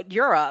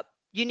Europe,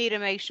 You need to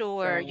make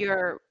sure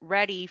you're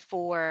ready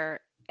for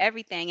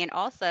everything. And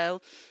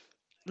also,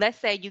 let's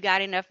say you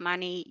got enough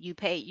money, you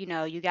pay, you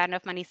got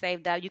enough money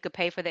saved up, you could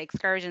pay for the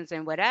excursions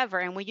and whatever.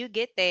 And when you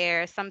get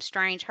there, some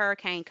strange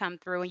hurricane come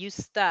through and you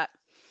stuck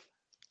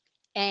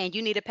and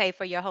you need to pay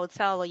for your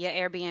hotel or your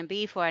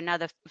Airbnb for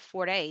another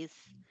 4 days.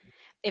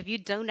 If you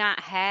do not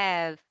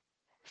have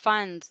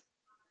funds,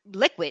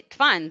 liquid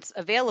funds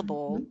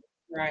available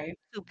Right.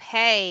 to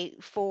pay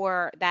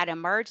for that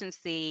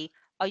emergency,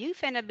 are you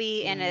finna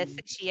be in a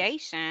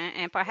situation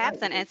and perhaps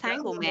an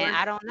entanglement?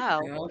 I don't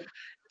know.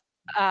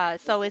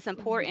 So it's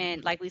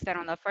important, like we said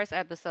on the first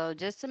episode,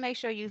 just to make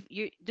sure you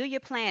do your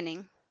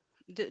planning.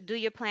 Do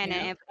your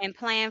planning and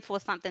plan for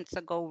something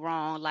to go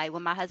wrong. Like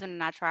when my husband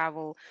and I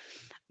travel,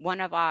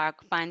 one of our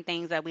fun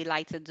things that we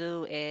like to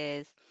do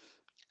is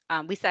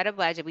we set a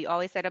budget. We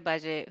always set a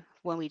budget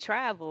when we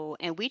travel,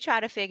 and we try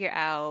to figure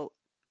out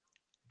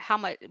how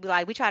much,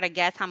 like, we try to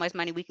guess how much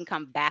money we can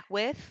come back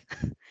with.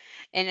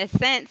 In a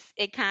sense,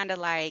 it kind of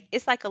like,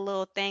 it's like a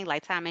little thing,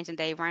 like Ty mentioned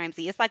Dave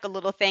Ramsey. It's like a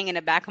little thing in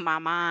the back of my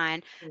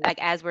mind, like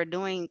as we're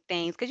doing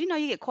things, because you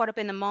get caught up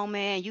in the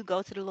moment. You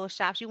go to the little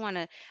shops.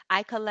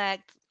 I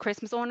collect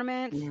Christmas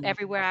ornaments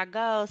everywhere I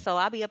go, so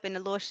I'll be up in the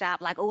little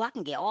shop, like, oh, I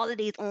can get all of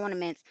these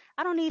ornaments.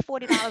 I don't need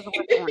 $40 worth of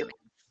ornaments,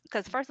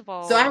 because first of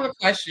all, so I have a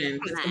question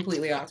that's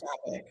completely off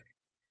topic.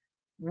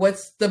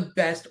 What's the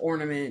best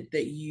ornament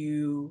that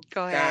you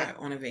got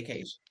on a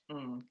vacation?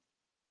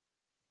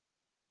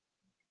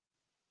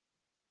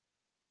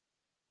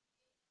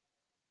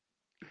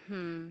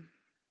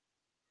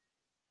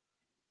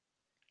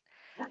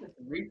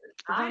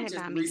 I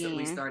just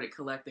recently started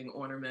collecting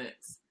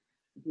ornaments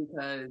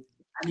because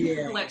I used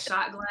to collect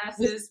shot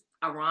glasses.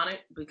 Ironic,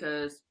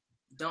 because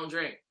don't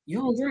drink. You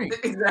don't drink.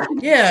 Exactly.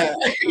 Yeah.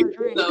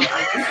 So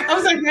I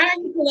was like, now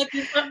you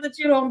collecting something that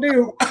you don't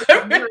do.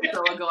 A year or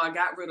so ago, I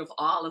got rid of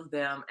all of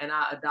them, and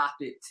I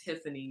adopted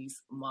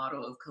Tiffany's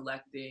model of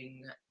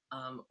collecting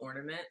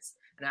ornaments,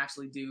 and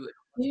actually do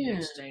an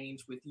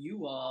exchange with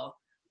you all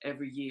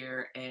every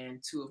year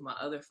and two of my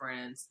other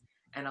friends.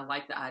 And I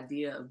like the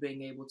idea of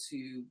being able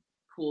to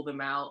pull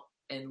them out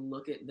and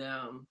look at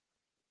them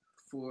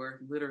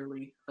for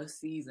literally a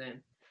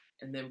season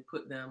and then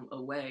put them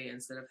away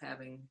instead of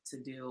having to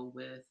deal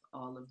with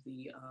all of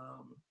the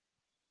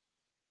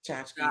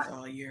tchotchkes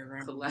all year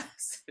round.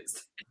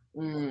 Glasses.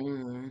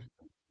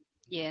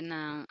 Yeah,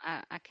 no,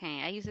 I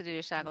can't. I used to do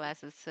the shot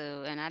glasses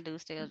too, and I do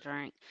still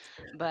drink,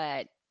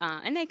 but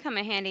and they come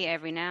in handy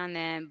every now and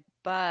then.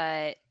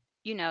 But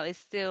it's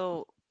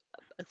still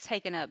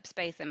taking up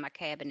space in my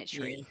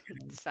cabinetry.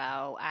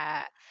 So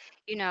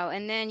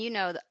and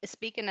then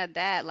speaking of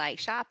that, like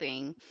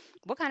shopping,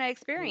 what kind of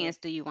experience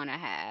do you want to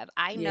have?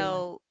 I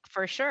know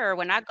for sure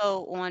when I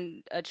go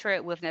on a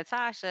trip with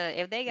Natasha,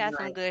 if they got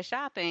some good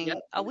shopping,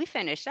 we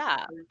finna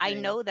shop. I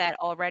know that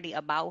already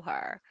about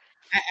her.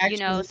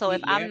 So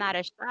if I'm not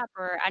a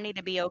shopper, I need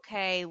to be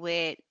okay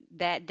with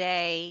that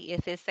day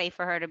if it's safe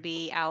for her to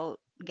be out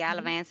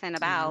gallivanting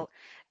about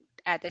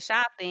at the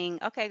shopping.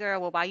 Okay,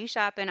 girl, well, while you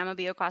shopping, I'm gonna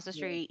be across the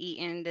street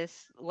eating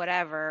this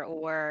whatever,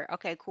 or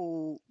okay,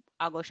 cool,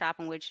 I'll go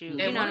shopping with you. And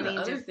you know one what of I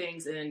mean? the other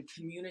things in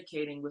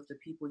communicating with the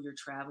people you're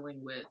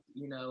traveling with,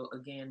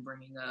 again,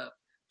 bringing up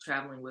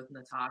traveling with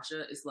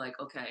Natasha, is like,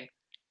 okay,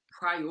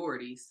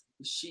 priorities.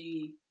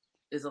 She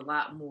is a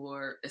lot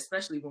more,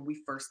 especially when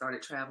we first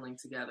started traveling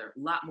together, a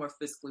lot more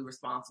fiscally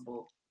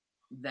responsible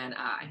than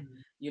I.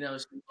 She's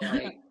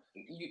like,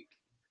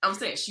 I'm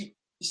saying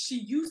she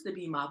used to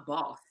be my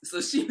boss, so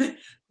she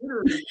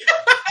literally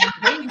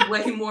made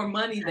way more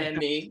money than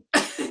me.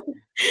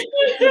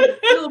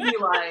 She'll be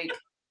like,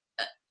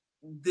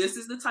 this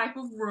is the type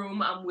of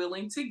room I'm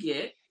willing to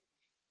get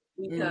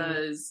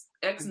because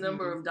X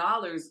number of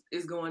dollars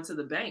is going to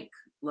the bank.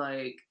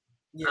 Like,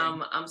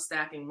 I'm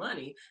stacking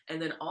money.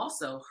 And then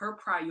also her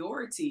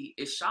priority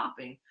is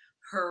shopping.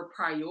 Her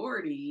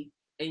priority,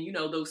 and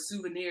those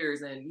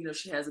souvenirs, and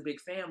she has a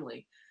big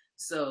family.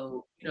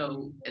 So,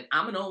 and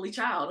I'm an only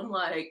child. I'm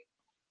like,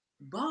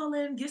 ball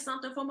in, get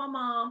something for my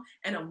mom,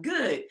 and I'm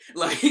good.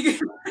 Like, and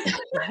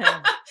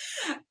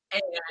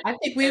I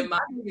think my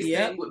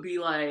biggest thing would be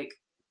like,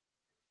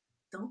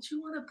 don't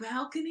you want a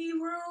balcony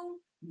room?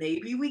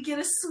 Maybe we get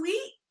a suite.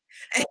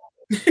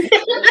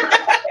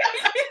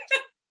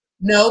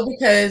 No,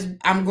 because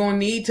I'm going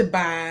to need to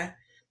buy,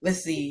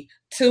 let's see,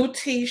 2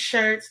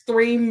 T-shirts,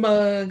 3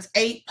 mugs,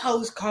 8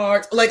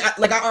 postcards. Like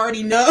I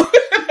already know.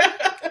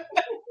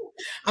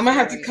 I'm going to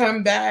have to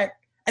come back.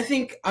 I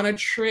think on a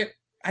trip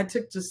I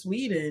took to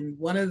Sweden,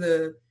 one of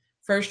the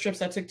first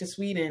trips I took to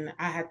Sweden,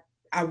 I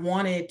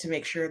wanted to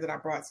make sure that I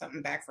brought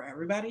something back for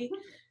everybody.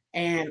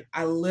 And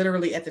I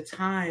literally, at the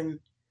time,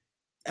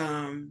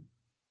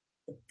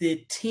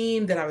 the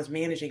team that I was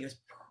managing was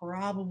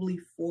probably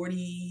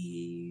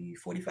 40,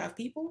 45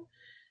 people.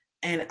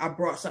 And I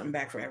brought something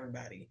back for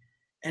everybody.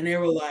 And they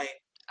were like,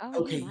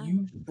 okay,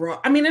 you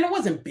brought, and it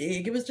wasn't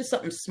big. It was just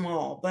something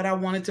small, but I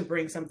wanted to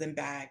bring something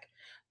back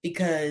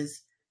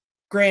because,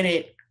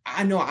 granted,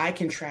 I know I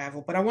can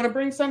travel, but I want to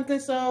bring something.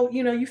 So,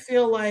 you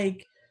feel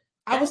like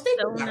I was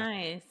thinking so about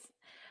nice.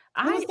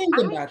 I was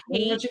thinking about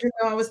you. I want you to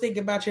know I was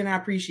thinking about you and I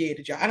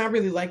appreciated y'all. And I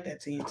really like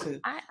that scene too.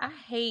 I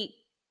hate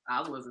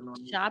I wasn't on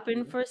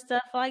shopping for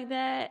stuff like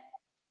that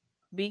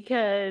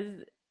because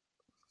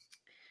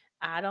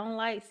I don't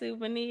like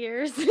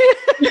souvenirs.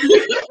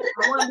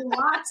 I wonder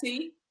why,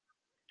 T.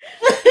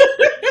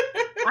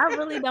 I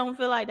really don't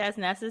feel like that's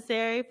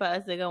necessary for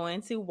us to go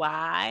into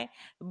why,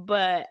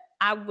 but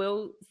I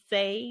will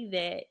say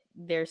that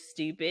they're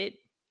stupid.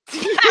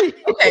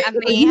 Okay, I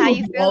mean, how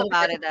you feel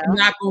about it though? I'm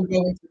not gonna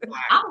go into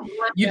why.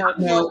 You don't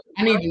know.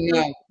 I need to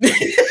know.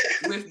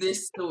 With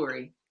this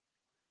story,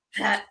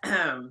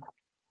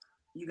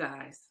 you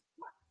guys,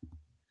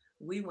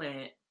 we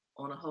went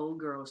on a whole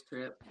girls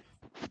trip,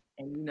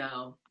 and you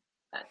know,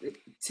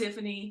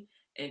 Tiffany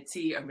and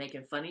T are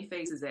making funny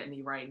faces at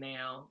me right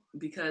now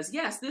because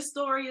yes, this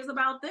story is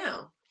about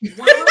them.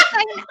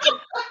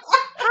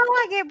 How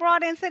I get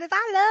brought into this?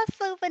 I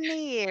love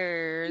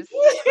souvenirs.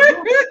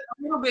 A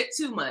little bit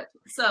too much.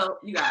 So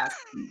you guys,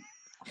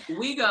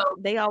 we go.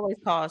 They always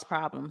cause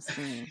problems.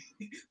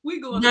 We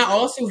go. Not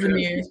all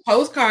souvenirs,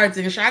 postcards,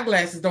 and shot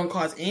glasses don't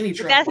cause any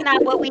trouble. That's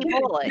not what we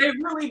bought. They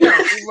really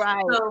don't.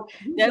 Right. So,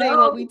 that ain't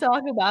what we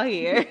talk about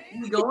here.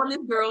 We go on this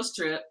girls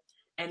trip,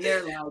 and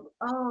they're like,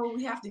 "Oh,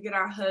 we have to get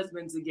our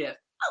husbands a gift."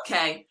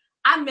 Okay,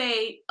 I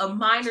made a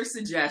minor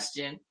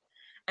suggestion,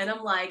 and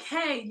I'm like,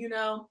 "Hey, you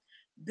know,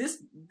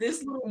 this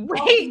little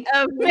wait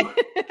a minute."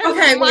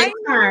 Okay, wait,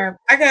 time.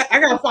 I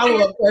got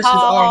follow-up questions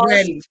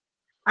already.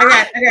 I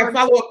got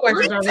follow-up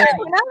questions already. I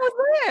was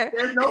there.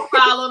 There's no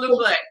file on the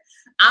butt.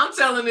 I'm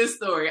telling this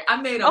story.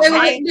 I made a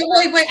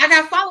wait. I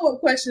got follow-up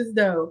questions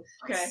though.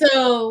 Okay.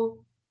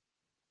 So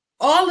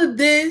all of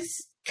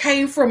this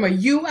came from a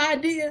you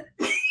idea?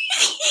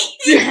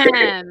 So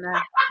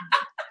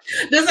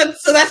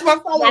that's my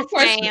follow-up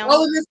question. Ma'am.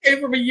 All of this came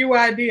from a you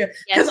idea.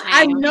 Because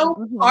I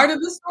know part of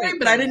the story,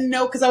 but I didn't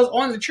know because I was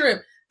on the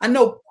trip. I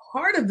know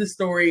part of the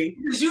story.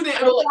 Because you didn't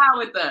fly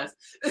with us.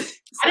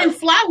 I didn't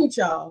fly with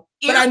y'all,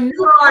 but I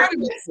knew part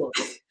of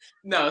it.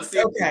 No,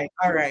 seriously. Okay,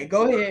 all right,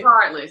 go ahead.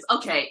 Regardless,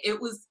 okay, it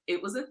was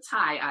a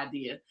tie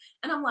idea,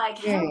 and I'm like,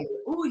 hey,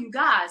 ooh, you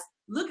guys,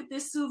 look at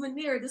this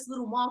souvenir, this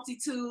little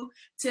multi-tool.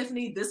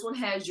 Tiffany, this one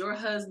has your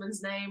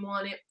husband's name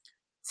on it.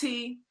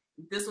 T,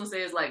 this one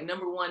says like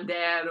number one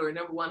dad or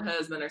number one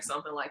husband or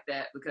something like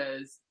that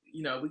because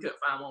you know we couldn't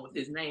find one with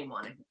his name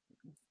on it.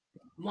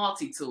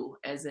 Multi-tool,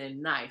 as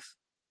in knife.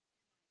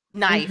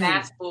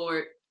 Fast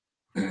forward,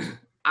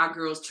 our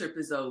girls' trip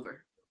is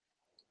over.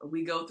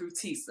 We go through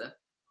TSA.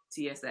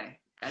 Okay,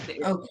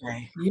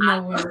 you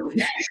know what?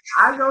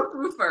 I go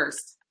through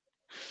first.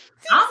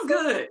 I'm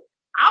good.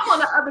 I'm on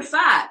the other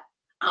side.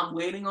 I'm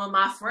waiting on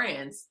my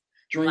friends.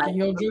 Drinking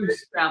your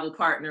juice. Travel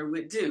partner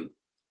would do.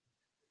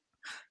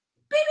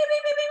 Beep, beep,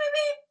 beep, beep, beep,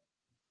 beep.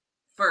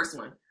 First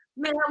one.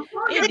 Man,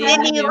 it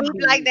didn't even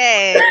be like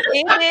that.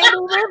 It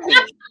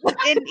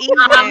didn't even.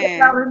 I'm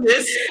telling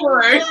this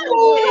story.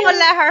 We're gonna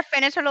let her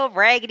finish her little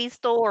raggedy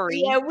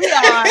story. Yeah, we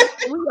are.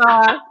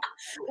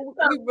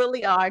 We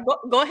really are.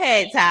 Go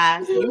ahead, Ty.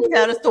 You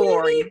tell the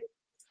story.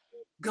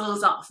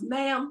 Goes off,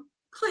 ma'am.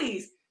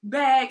 Please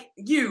bag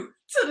you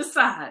to the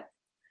side.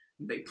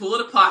 They pull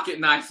the pocket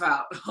knife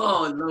out.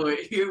 Oh Lord,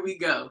 here we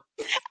go.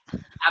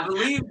 I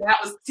believe that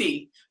was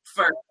T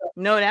first.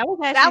 No, that was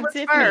actually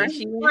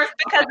Tiffany. First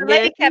because the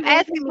lady kept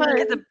asking me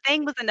because the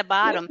thing was in the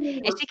bottom,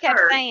 and she kept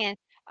saying,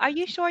 "Are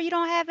you sure you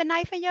don't have a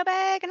knife in your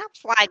bag?" And I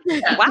was like,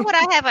 "Why would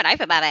I have a knife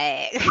in my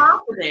bag?"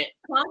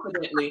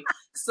 Confidently.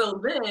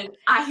 So then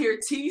I hear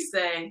T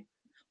say,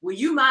 "Well,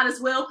 you might as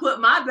well put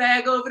my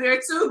bag over there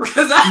too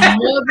because I have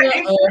mother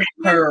of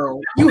pearl.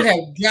 You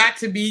have got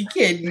to be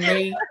kidding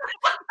me."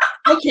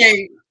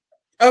 Okay.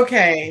 I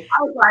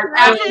was like,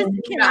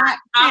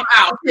 I'm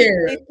out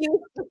here.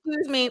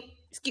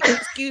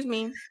 Excuse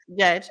me,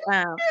 Judge.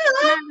 Can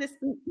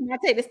I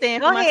take the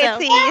stand for myself?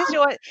 Go ahead, T. It's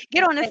yours.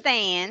 Get on the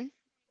stand.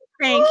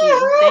 Thank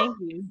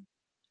you.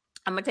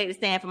 I'm gonna take the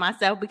stand for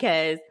myself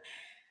because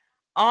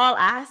all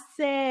I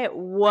said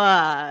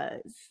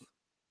was,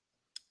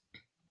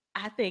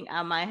 I think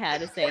I might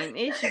have the same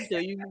issue, so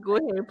you can go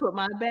ahead and put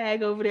my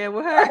bag over there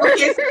with her.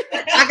 Okay,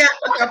 I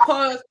got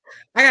pause.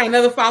 I got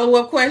another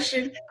follow-up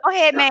question. Go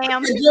ahead,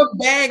 ma'am. Has your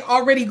bag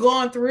already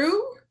gone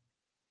through?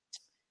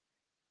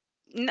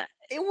 No,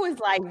 it was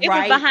like it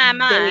right was behind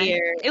mine.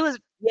 there. It was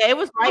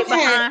right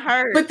behind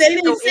her. But they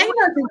didn't say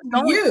nothing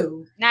to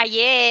you. Not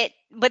yet.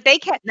 But they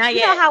kept, you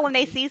know how when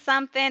they see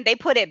something, they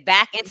put it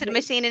back into the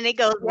machine and it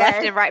goes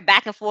left and right,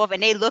 back and forth,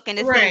 and they looking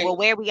to see, well,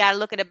 where we got to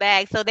look in the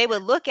bag. So they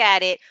would look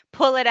at it,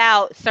 pull it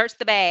out, search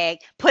the bag,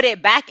 put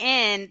it back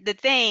in the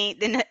thing,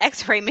 in the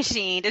x-ray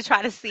machine to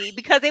try to see,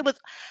 because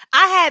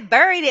I had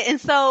buried it.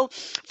 And so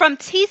from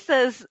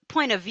Tisa's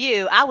point of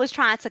view, I was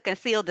trying to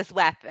conceal this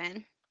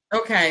weapon.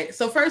 Okay,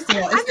 so first of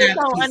all, I just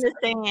don't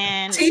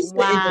understand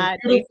why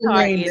they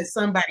targeted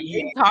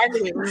somebody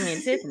targeted me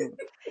and Tiffany.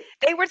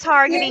 They were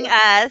targeting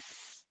us.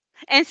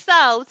 And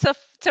so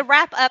to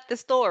wrap up the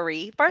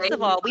story, first They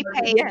of all, we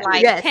paid Yes,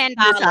 like yes, $10.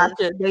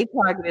 Natasha, they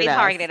targeted They us.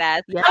 targeted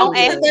us. Yes, I don't Don't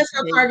think ask. that that's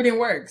how They- targeting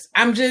works.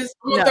 I'm gonna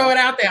No, throw it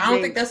out there. I don't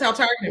they- think that's how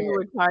targeting we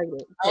works. were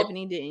targeted. Oh.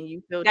 Tiffany, didn't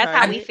you feel That's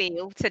how we targeted?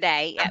 feel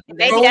today. I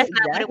Maybe don't that's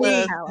not what it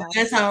was. think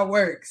that's how it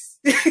works.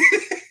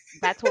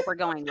 That's what we're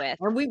going with.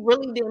 And we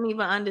really didn't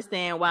even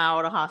understand why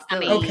all the I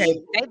hostility. mean,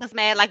 Okay. they was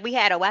mad like we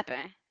had a weapon.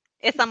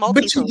 It's a But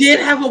multi-tool. you did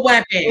have a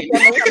weapon.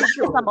 It's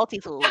a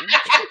multi-tool.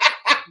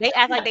 They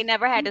act like they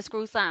never had to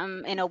screw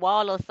something in a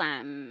wall or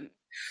something.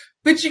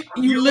 But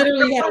you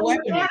literally had a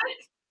weapon.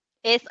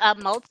 It's a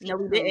multi-tool.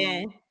 No, we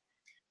didn't.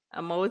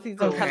 A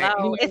multi-tool. Okay.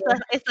 Hello, You know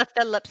it's a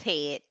Phillips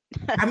head.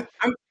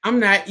 I'm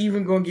not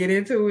even gonna get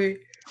into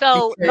it.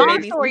 So Because-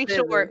 long story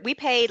short, we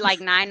paid like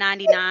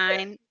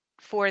 $9.99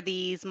 for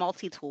these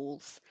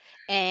multi-tools.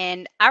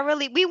 And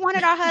we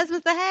wanted our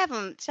husbands to have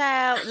them.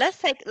 Child, let's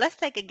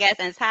take a guess.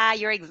 And Ty,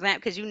 you're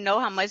exempt because you know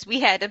how much we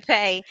had to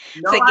pay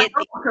No, to I get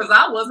don't, because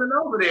I wasn't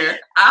over there.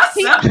 I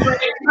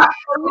separated.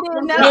 You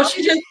didn't know. No,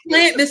 she just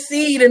plant the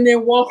seed and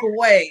then walk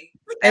away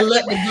and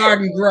let the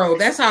garden grow.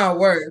 That's how it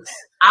works.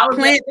 I was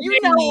Plant the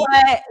You know seed.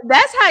 what?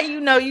 That's how you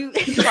know you.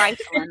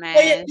 trifling,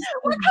 man.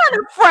 What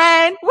kind of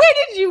friend? Where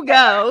did you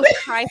go?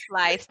 Christ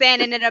life,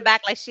 standing in the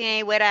back like she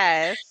ain't with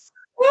us.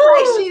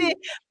 Like she did.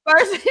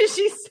 First,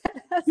 she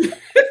said, That's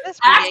ridiculous.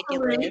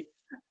 actually,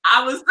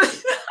 I was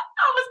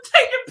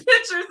taking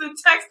pictures and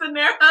texting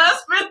their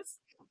husbands.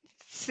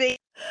 See,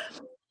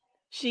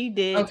 she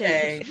did.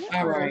 Okay, take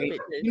all right.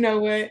 pictures. You know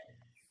what?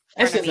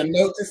 That's just a Frenemies.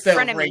 note to self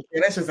Frenemies. right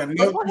there. That's just a But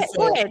note Go to ahead,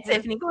 self.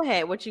 Tiffany. Go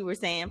ahead. What you were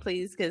saying,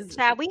 please, because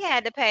child, we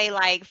had to pay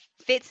like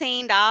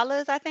 $15.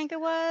 I think it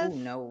was. oh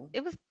no,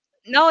 It was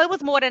it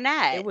was more than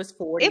that. it was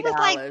 $40. It was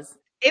like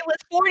it was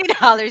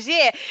 $40.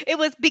 Yeah, it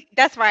was.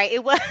 That's right.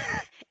 It was.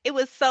 It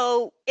was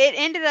so. It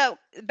ended up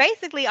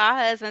basically our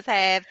husbands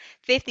have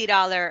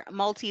 $50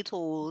 multi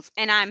tools,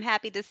 and I'm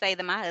happy to say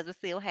that my husband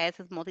still has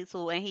his multi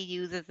tool and he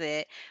uses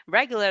it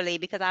regularly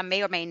because I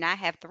may or may not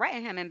have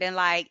threatened him and been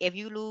like, if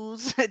you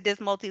lose this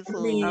multi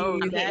tool, mean, Oh,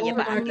 I'm that's hitting your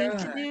what my you box. need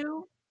to God.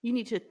 do. You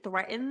need to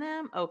threaten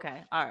them.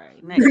 Okay, all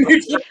right. Next.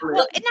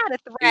 Well, it's not a Is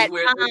threat.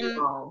 where they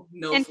belong.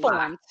 No fly.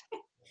 Informed.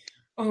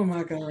 Oh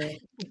my God.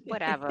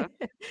 Whatever.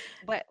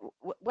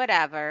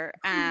 Whatever.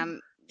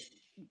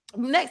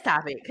 Next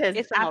topic, because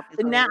It's a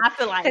multi-tool. now I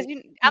feel like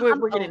Because I'm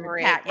we're getting over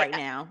it. attacked right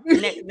now.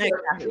 Next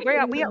topic.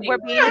 We're being We're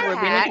being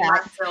attacked.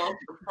 attacked. myself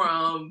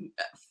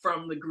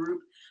from the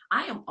group.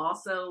 I am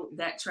also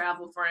that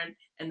travel friend,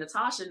 and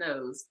Natasha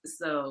knows.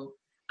 So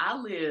I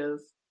live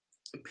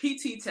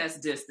PT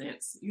test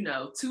distance,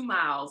 2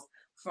 miles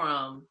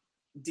from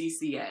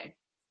DCA.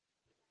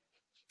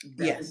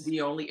 That Yes. is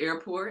the only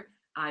airport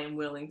I am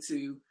willing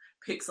to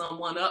pick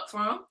someone up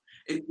from.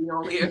 It's the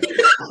only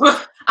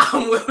airport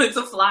I'm willing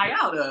to fly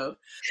out of.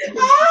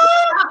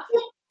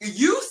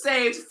 You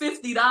saved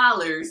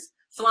 $50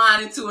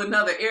 flying into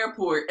another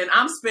airport, and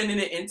I'm spending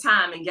it in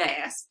time and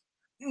gas.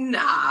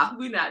 Nah,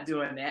 we're not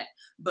doing that.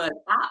 But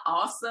I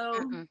also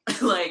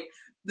like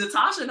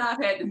Natasha and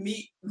I've had to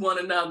meet one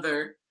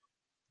another.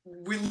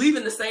 We're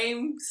leaving the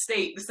same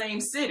state, the same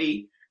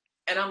city,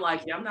 and I'm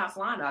like, yeah, I'm not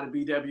flying out of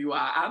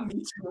BWI. I'll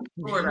meet you in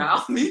Florida.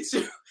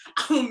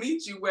 I'll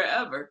meet you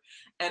wherever.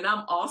 And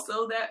I'm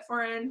also that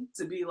friend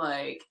to be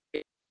like,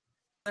 a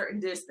certain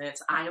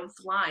distance, I am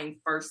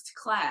flying first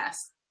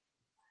class.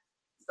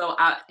 So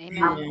I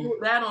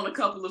put that on a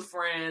couple of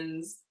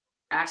friends.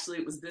 Actually,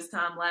 it was this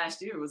time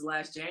last year. It was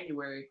last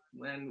January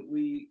when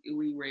we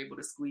were able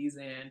to squeeze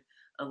in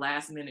a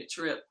last minute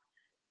trip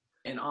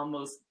and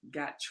almost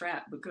got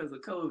trapped because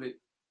of COVID.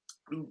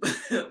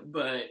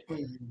 But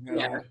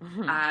yeah,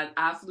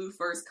 I flew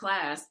first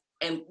class,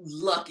 and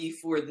lucky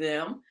for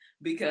them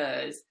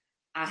because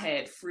I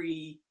had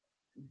free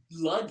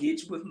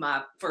luggage with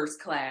my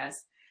first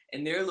class,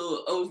 and their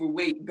little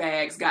overweight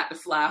bags got to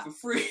fly for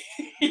free.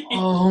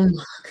 Oh my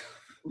God.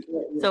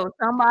 So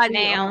somebody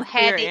Now, on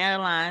had Spirit they-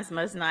 Airlines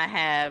must not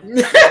have.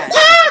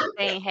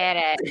 They ain't had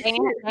it. They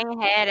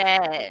ain't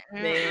had it.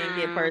 They didn't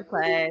get first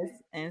class,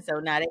 and so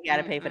now they got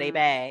to pay for their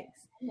bags.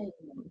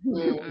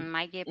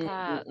 Might get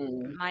popped.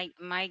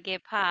 Might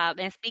get popped.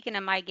 And speaking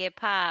of might get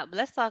popped,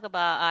 let's talk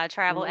about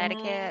travel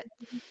etiquette.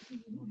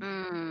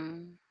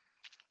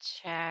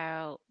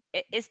 Child,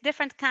 it's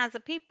different kinds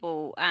of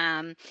people.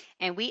 And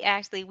we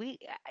actually we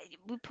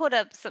put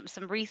up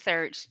some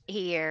research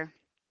here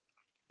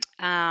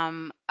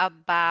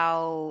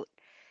about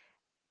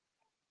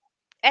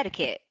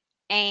etiquette,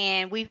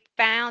 and we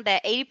found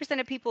that 80%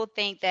 of people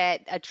think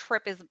that a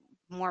trip is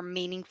more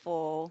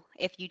meaningful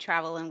if you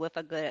traveling with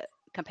a good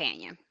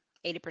companion.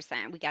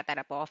 80%. We got that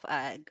up off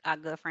our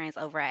good friends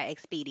over at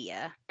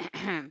Expedia.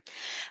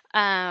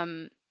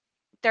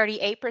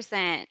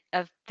 38%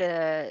 of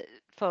the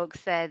folks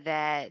said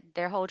that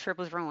their whole trip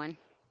was ruined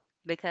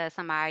because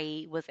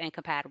somebody was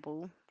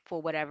incompatible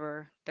for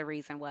whatever the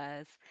reason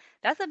was.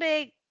 That's a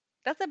big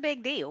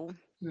deal.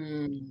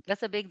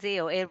 That's a big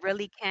deal. It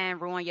really can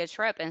ruin your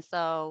trip. And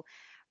so,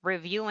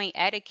 reviewing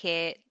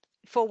etiquette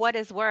for what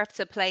it's worth,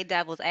 to play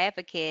devil's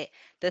advocate,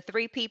 the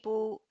three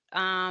people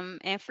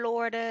in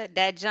Florida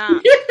that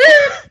jumped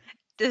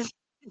this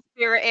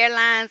Spirit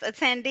Airlines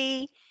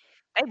attendee,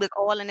 they was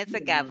all in it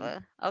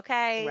together.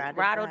 Okay,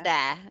 ride or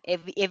die.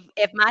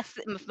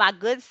 If my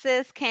good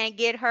sis can't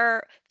get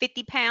her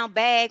 50-pound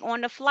bag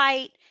on the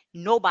flight,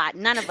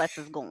 none of us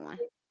is going.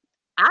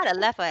 I'd have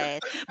left her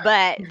ass,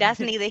 but that's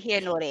neither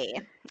here nor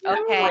there.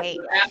 Okay,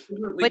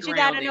 absolutely but you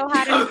got to grounded. know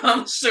how to.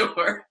 I'm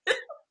sure.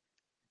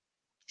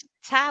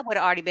 Ty would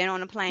have already been on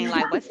the plane.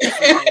 Like, what's taking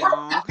so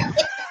long?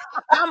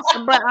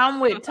 But I'm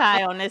with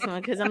Ty on this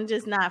one because I'm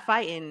just not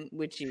fighting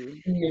with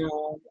you.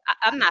 No,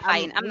 I'm not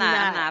fighting. I'm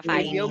not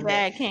fighting. If your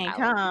bag can't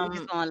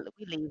come,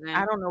 we leaving.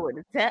 I don't know what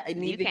to tell.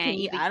 Neither can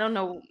you. I don't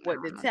know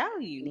what to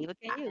tell you. Neither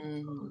can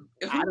you.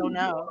 I don't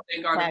know.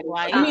 They are the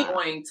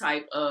annoying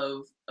type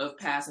of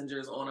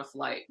passengers on a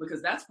flight,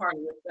 because that's part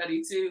of the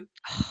study too.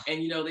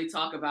 And they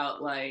talk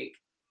about, like,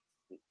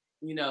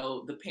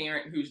 the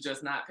parent who's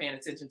just not paying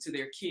attention to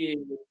their kid,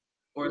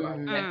 or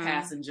like that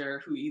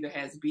passenger who either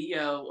has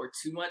BO or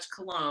too much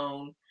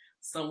cologne,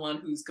 someone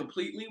who's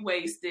completely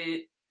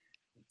wasted,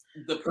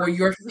 or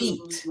your feet,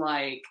 who's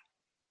like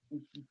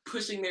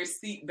pushing their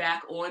seat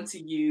back onto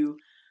you,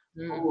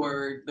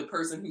 or the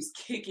person who's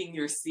kicking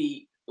your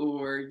seat,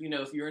 or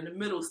if you're in the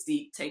middle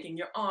seat, taking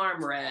your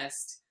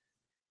armrest,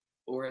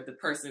 or the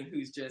person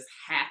who's just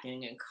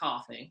hacking and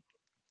coughing,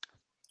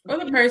 or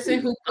the person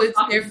who puts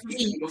their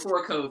feet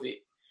before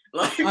COVID,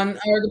 or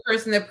the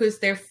person that puts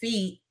their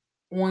feet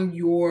on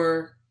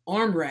your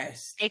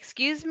armrest.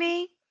 Excuse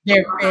me?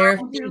 Their bare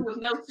feet with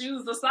no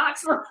shoes or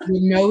socks on.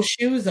 With no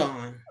shoes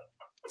on.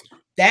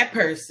 That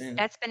person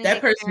needs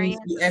to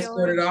be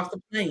escorted off the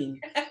plane.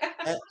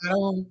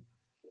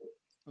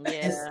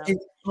 It's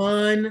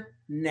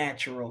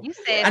unnatural.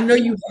 I know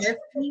you have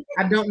feet.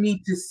 I don't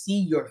need to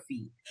see your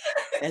feet.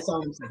 That's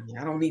all I'm saying.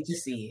 I don't need to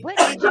see it. What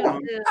did you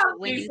do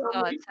when you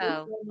saw a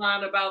toe?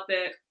 About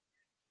that?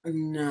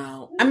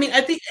 No, I mean,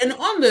 I think, and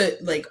on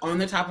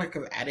the topic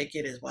of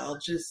etiquette as well,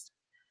 just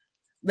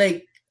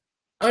like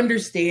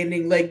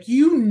understanding, like,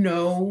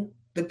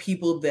 the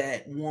people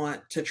that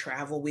want to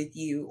travel with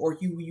you, or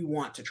you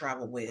want to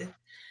travel with.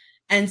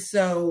 And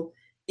so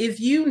if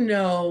you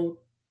know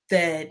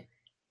that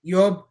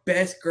your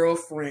best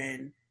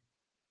girlfriend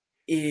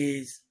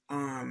has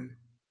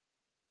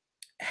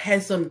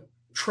some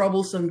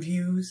troublesome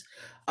views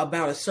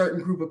about a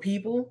certain group of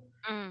people,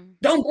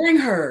 don't bring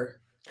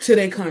her to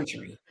their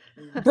country.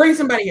 Bring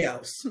somebody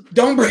else.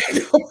 Don't bring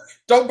her.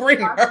 Is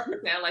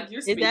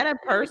that a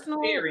personal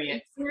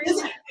experience?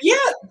 Yeah,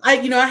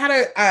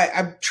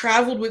 I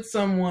traveled with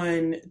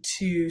someone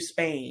to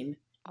Spain.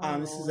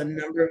 This is a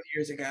number of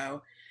years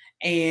ago,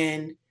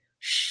 and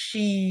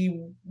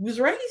she was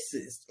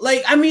racist.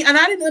 Like, I mean, and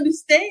I didn't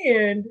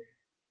understand.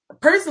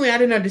 Personally, I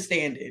didn't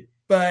understand it,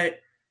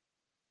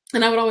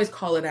 and I would always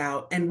call it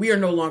out. And we are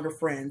no longer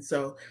friends.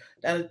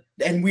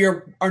 And we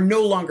are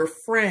no longer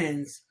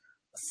friends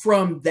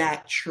from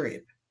that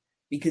trip,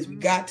 because we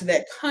got to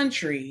that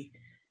country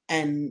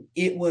and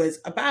it was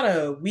about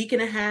a week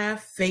and a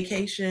half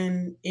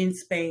vacation in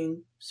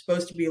Spain,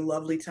 supposed to be a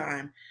lovely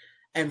time.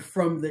 And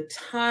from the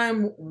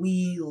time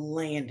we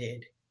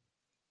landed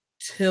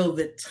till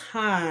the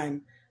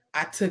time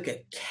I took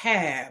a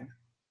cab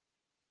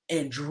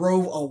and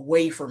drove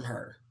away from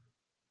her,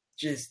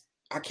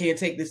 I can't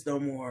take this no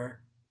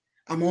more.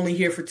 I'm only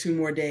here for 2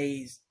 more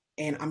days,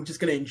 and I'm just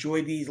going to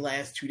enjoy these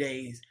last 2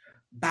 days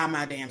by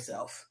my damn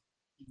self.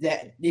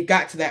 That it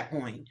got to that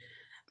point.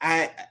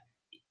 When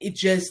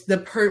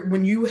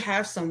you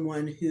have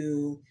someone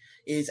who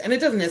is, and it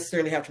doesn't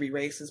necessarily have to be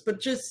racist,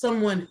 but just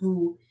someone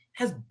who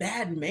has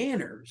bad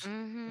manners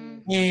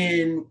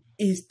and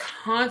is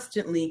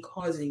constantly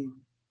causing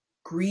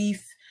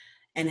grief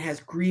and has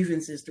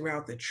grievances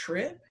throughout the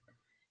trip,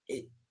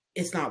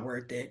 it's not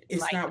worth it.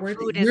 It's not worth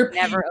it. You're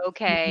never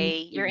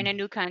okay. You're in a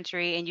new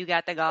country and you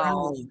got the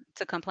gall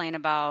to complain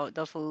about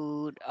the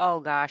food. Oh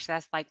gosh,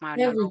 that's like my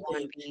number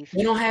one beef.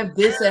 They don't have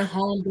this at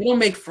home. They don't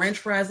make French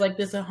fries like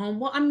this at home.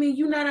 Well, I mean,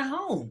 you're not at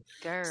home.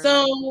 Girl.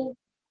 So,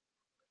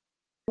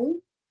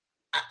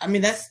 I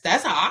mean, that's an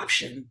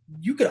option.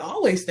 You could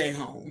always stay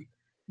home.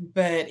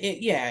 But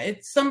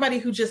it's somebody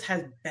who just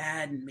has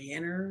bad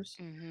manners,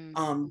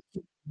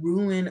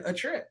 ruin a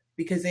trip,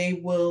 because they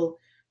will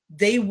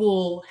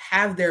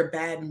have their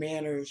bad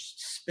manners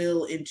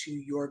spill into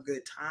your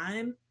good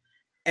time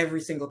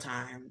every single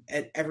time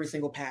at every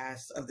single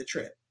pass of the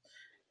trip.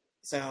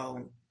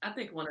 So I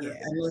think one of the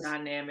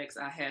dynamics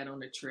I had on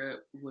the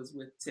trip was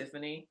with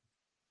Tiffany.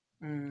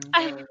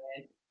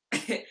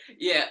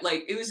 Yeah,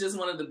 like, it was just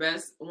one of the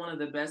best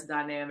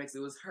dynamics.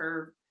 It was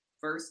her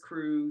first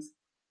cruise.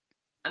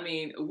 I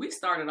mean, we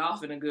started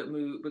off in a good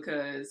mood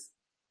because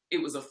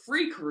it was a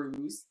free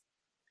cruise.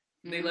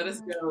 They let us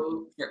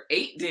go for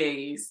 8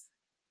 days.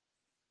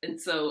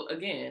 And so,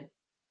 again,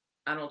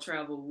 I don't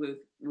travel with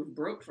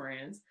broke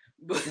friends.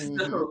 But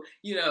so,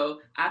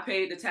 I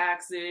paid the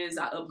taxes,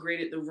 I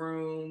upgraded the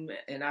room,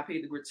 and I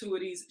paid the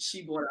gratuities.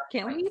 She bought our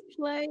Can we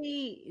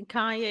play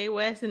Kanye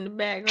West in the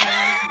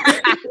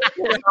background?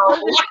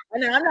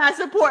 No, I'm not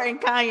supporting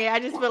Kanye. I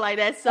just feel like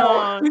that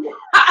song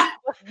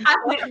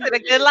Welcome to the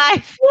good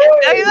life.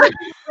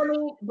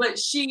 But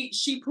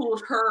she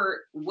pulled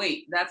her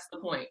weight. That's the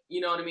point.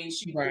 You know what I mean?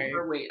 She pulled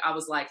her weight. I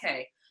was like,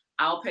 hey,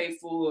 I'll pay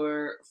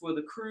for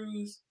the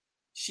cruise.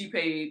 She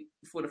paid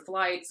for the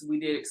flights. We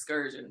did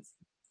excursions.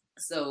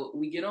 So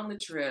we get on the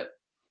trip,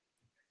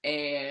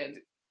 and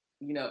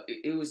you know,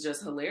 it was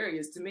just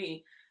hilarious to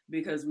me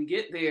because we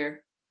get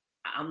there.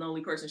 I'm the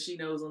only person she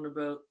knows on the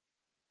boat.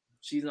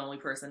 She's the only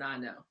person I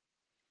know.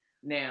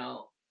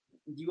 Now,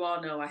 you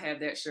all know I have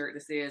that shirt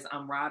that says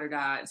I'm ride or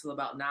die until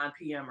about 9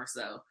 p.m. or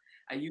so.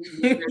 I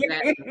usually wear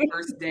that the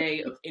first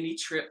day of any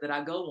trip that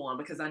I go on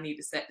because I need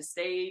to set the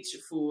stage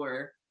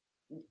for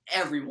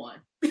everyone.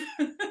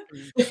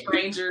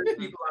 Strangers,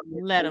 people,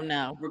 let them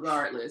know.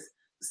 Regardless.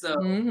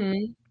 So,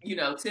 you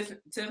know, Tiff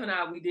and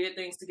I, we did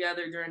things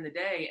together during the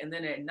day. And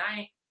then at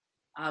night,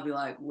 I'll be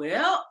like,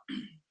 well,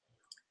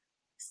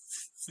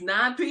 it's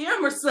 9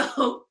 p.m. or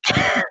so.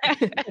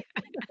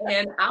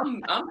 And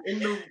I'm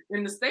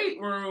in the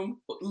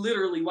stateroom,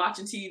 literally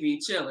watching TV,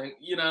 chilling,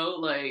 you know,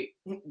 like,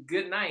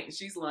 good night. And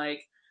she's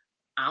like,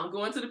 I'm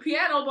going to the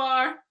piano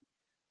bar.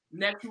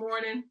 Next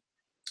morning,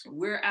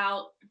 we're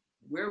out,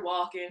 we're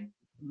walking,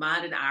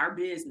 minding our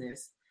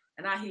business.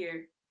 And I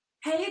hear,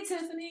 hey,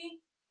 Tiffany.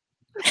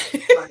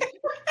 Like,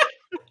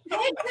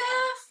 hey,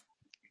 Tiff.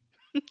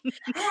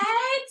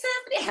 Hey,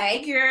 Tiffany.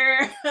 Hey,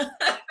 girl.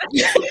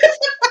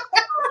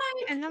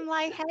 And I'm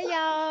like, hey,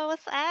 y'all,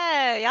 what's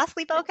up? Y'all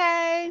sleep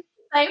okay?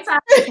 Same time.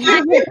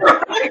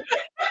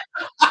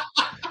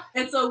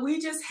 And so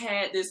we just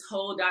had this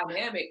whole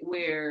dynamic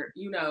where,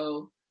 you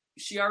know,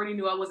 she already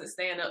knew I wasn't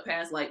staying up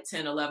past like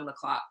 10, 11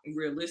 o'clock.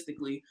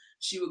 Realistically,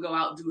 she would go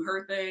out, do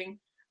her thing.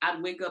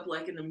 I'd wake up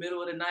like in the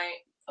middle of the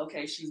night.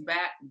 Okay, she's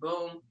back.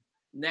 Boom.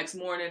 Next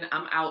morning,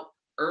 I'm out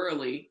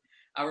early.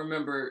 I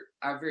remember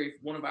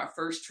one of our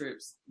first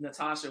trips,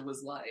 Natasha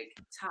was like,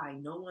 Ty,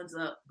 no one's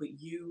up but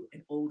you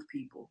and old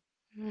people.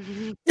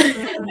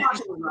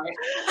 Natasha was right.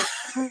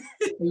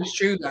 It was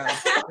true, though.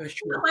 It was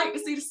true. I like to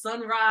see the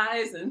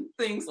sunrise and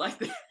things like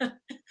that.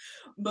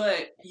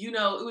 But, you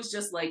know, it was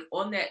just like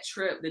on that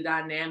trip, the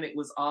dynamic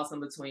was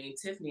awesome between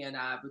Tiffany and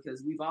I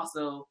because we've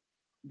also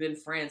been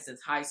friends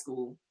since high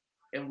school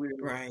and we're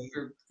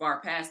far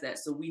past that.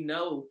 So we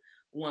know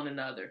one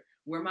another.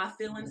 Were my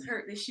feelings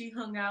hurt that she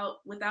hung out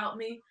without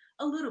me?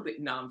 A little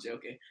bit. No, I'm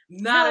joking.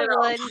 Not at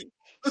all.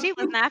 She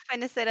was not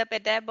finna sit up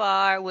at that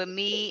bar with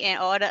me and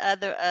all the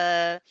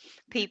other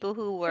people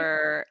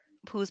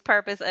whose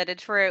purpose of the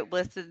trip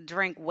was to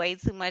drink way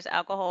too much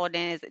alcohol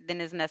than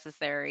is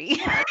necessary.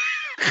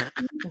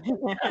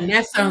 And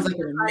that sounds like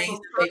an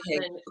amazing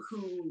person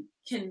who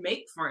can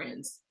make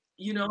friends.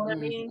 You know what I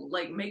mean?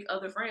 Like make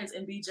other friends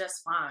and be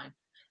just fine.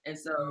 And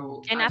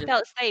so, I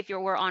felt safe.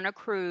 We're on a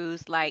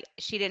cruise. Like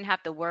she didn't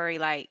have to worry.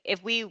 Like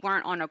if we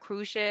weren't on a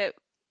cruise ship,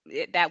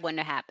 that wouldn't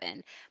have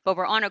happened. But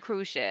we're on a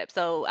cruise ship,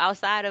 so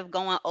outside of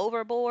going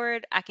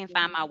overboard, I can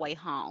find my way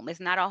home. It's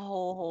not a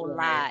whole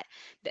lot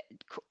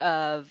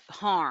of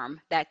harm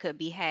that could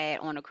be had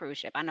on a cruise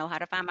ship. I know how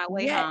to find my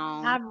way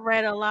home. I've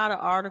read a lot of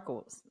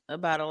articles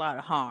about a lot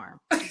of harm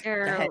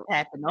Girl, that has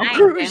happened on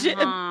cruise ship.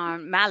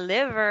 My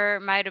liver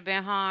might have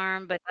been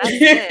harmed, but that's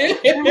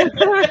it.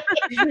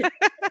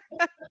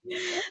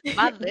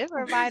 My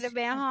liver might have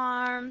been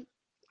harmed.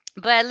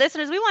 But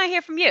listeners, we want to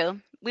hear from you.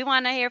 We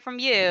want to hear from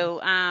you.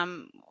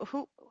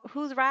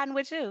 Who's riding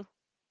with you?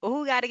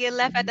 Who got to get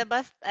left at the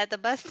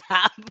bus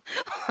stop?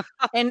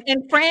 and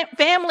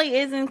family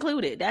is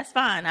included. That's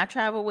fine. I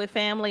travel with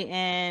family,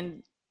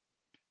 and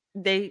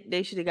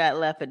they should have got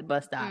left at the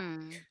bus stop.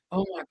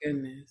 Oh my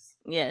goodness!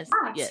 Yes.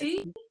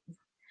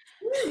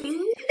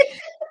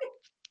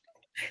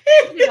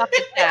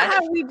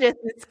 How we just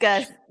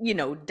discussed, you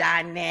know,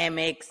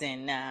 dynamics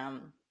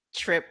and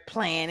trip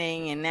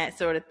planning and that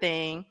sort of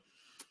thing.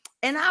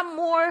 And I'm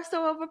more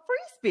so of a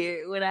free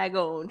spirit when I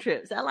go on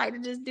trips. I like to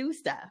just do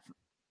stuff.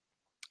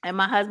 And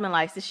my husband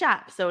likes to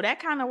shop. So that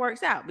kind of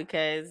works out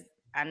because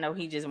I know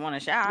he just want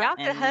to shop. Y'all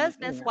could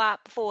husband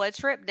swap for a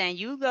trip then.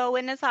 You go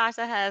with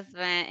Natasha's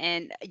husband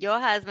and your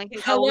husband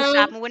can go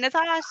shopping with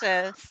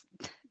Natasha.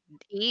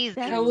 Easy.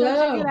 That's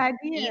such a good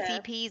idea.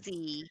 Easy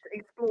peasy.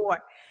 Explore.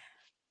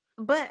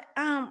 But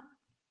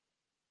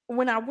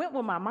when I went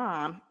with my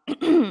mom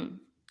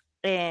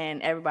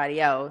and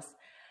everybody else,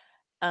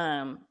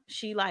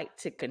 she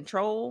liked to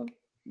control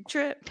the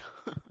trip.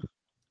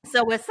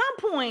 So at some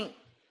point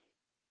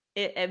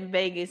in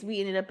Vegas, we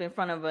ended up in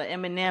front of an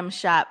M&M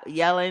shop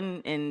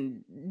yelling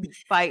and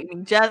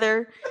fighting each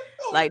other.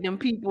 Like them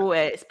people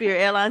at Spirit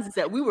Airlines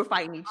said, we were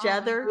fighting each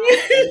other.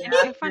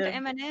 In front of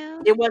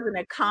M&M? It wasn't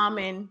a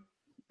common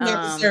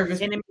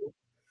enemy.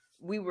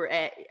 We were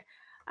at,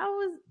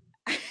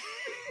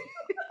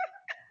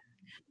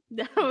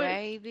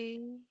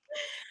 baby.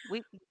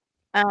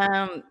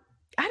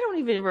 I don't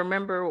even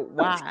remember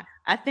why.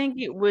 I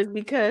think it was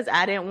because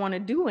I didn't want to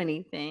do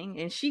anything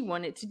and she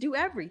wanted to do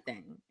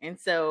everything. And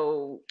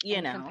so,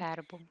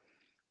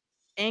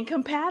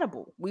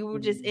 incompatible. We were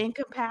just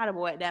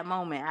incompatible at that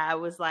moment. I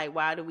was like,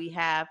 why do we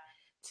have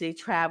to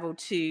travel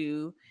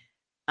to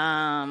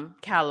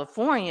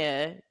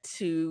California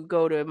to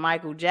go to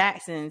Michael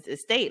Jackson's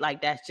estate.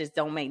 Like, that just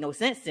don't make no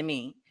sense to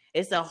me.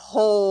 It's a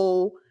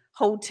whole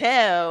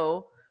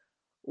hotel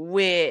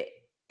with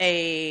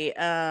a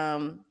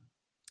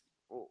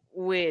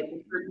with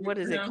what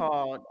is it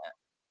called?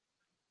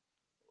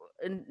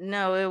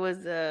 No, it was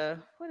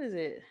what is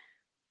it?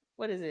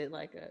 What is it,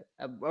 like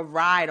a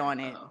ride on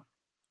it?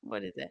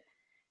 What is it?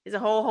 It's a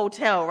whole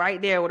hotel right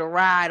there with a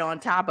ride on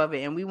top of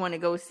it, and we want to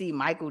go see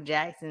Michael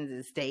Jackson's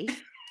estate.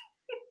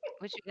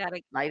 What you got?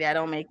 Like, that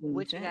don't make any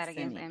what sense. You got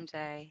against me.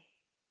 MJ?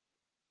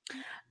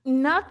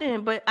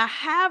 Nothing, but I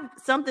have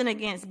something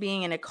against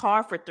being in a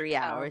car for 3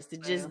 hours to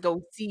just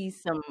go see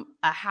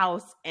a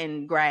house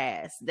and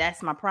grass.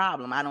 That's my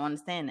problem. I don't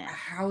understand that. A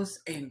house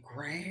and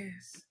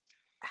grass.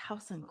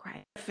 House and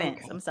grass. Fence.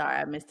 Okay. I'm sorry,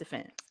 I missed the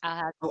fence.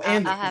 I'll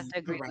have to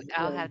agree. Right.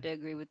 I'll have to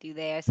agree with you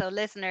there. So,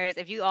 listeners,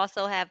 if you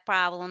also have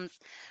problems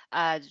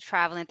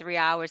traveling 3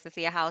 hours to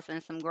see a house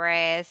and some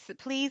grass,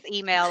 please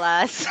email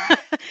us.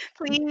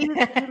 Please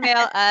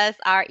email us.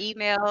 Our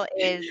email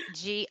is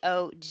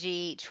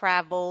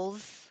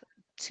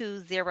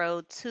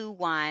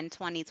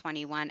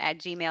gogtravels2021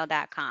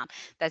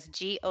 That's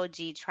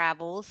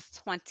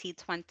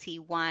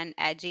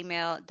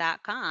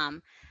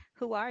gogtravels2021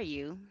 Who are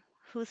you?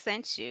 Who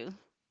sent you?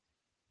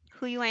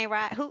 Who you ain't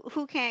right?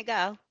 Who can't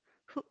go?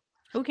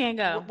 Who can't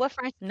go? What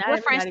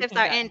friendships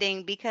are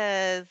ending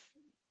because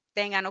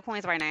they ain't got no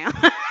coins right now?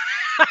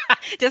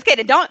 Just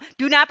kidding.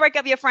 Do not break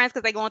up your friends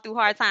because they're going through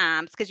hard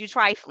times because you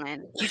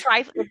trifling. If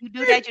you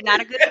do that, you're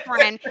not a good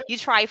friend. You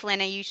trifling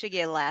and you should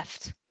get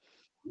left.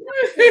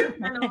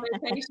 On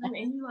vacation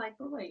and you like,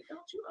 but wait,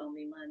 don't you owe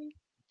me money?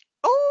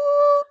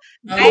 Oh,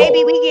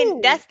 baby, we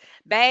getting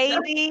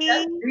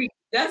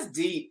that's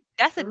deep.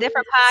 That's a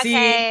different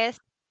podcast.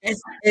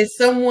 As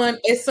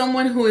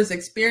someone who has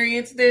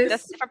experienced this,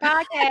 that's a different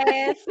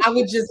podcast. I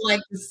would just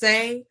like to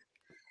say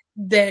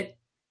that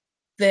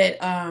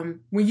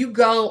when you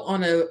go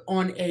on a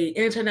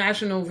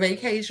international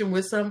vacation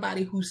with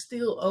somebody who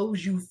still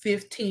owes you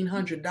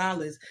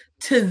 $1,500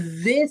 to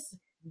this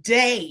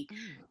day,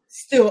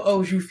 still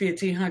owes you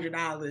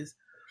 $1,500,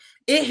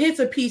 it hits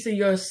a piece of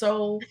your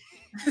soul.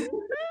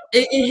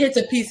 It hits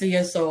a piece of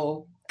your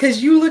soul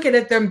because you looking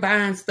at them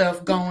buying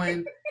stuff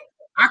going,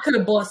 I could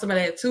have bought some of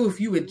that too if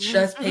you had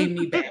just paid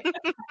me back.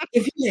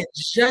 If you had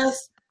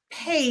just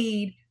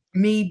paid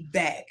me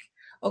back,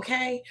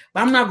 okay?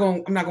 But I'm not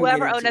going.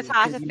 Whoever owed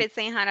Natasha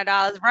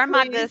 $1,500, run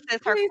my good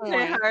sister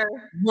coin.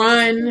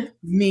 Run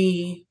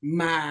me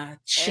my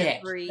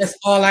check. That's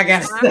all I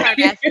got to say.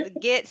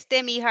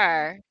 Stimmy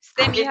her.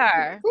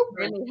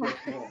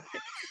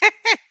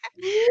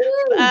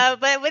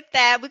 But with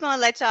that, we're gonna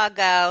let y'all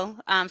go.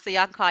 So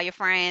y'all can call your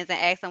friends and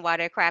ask them why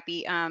they're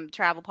crappy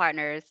travel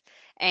partners,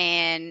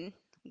 and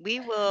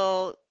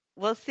we'll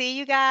see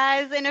you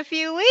guys in a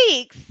few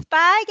weeks.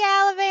 Bye,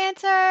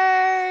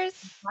 Gallivanters.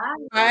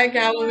 Bye,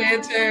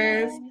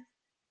 Gallivanters.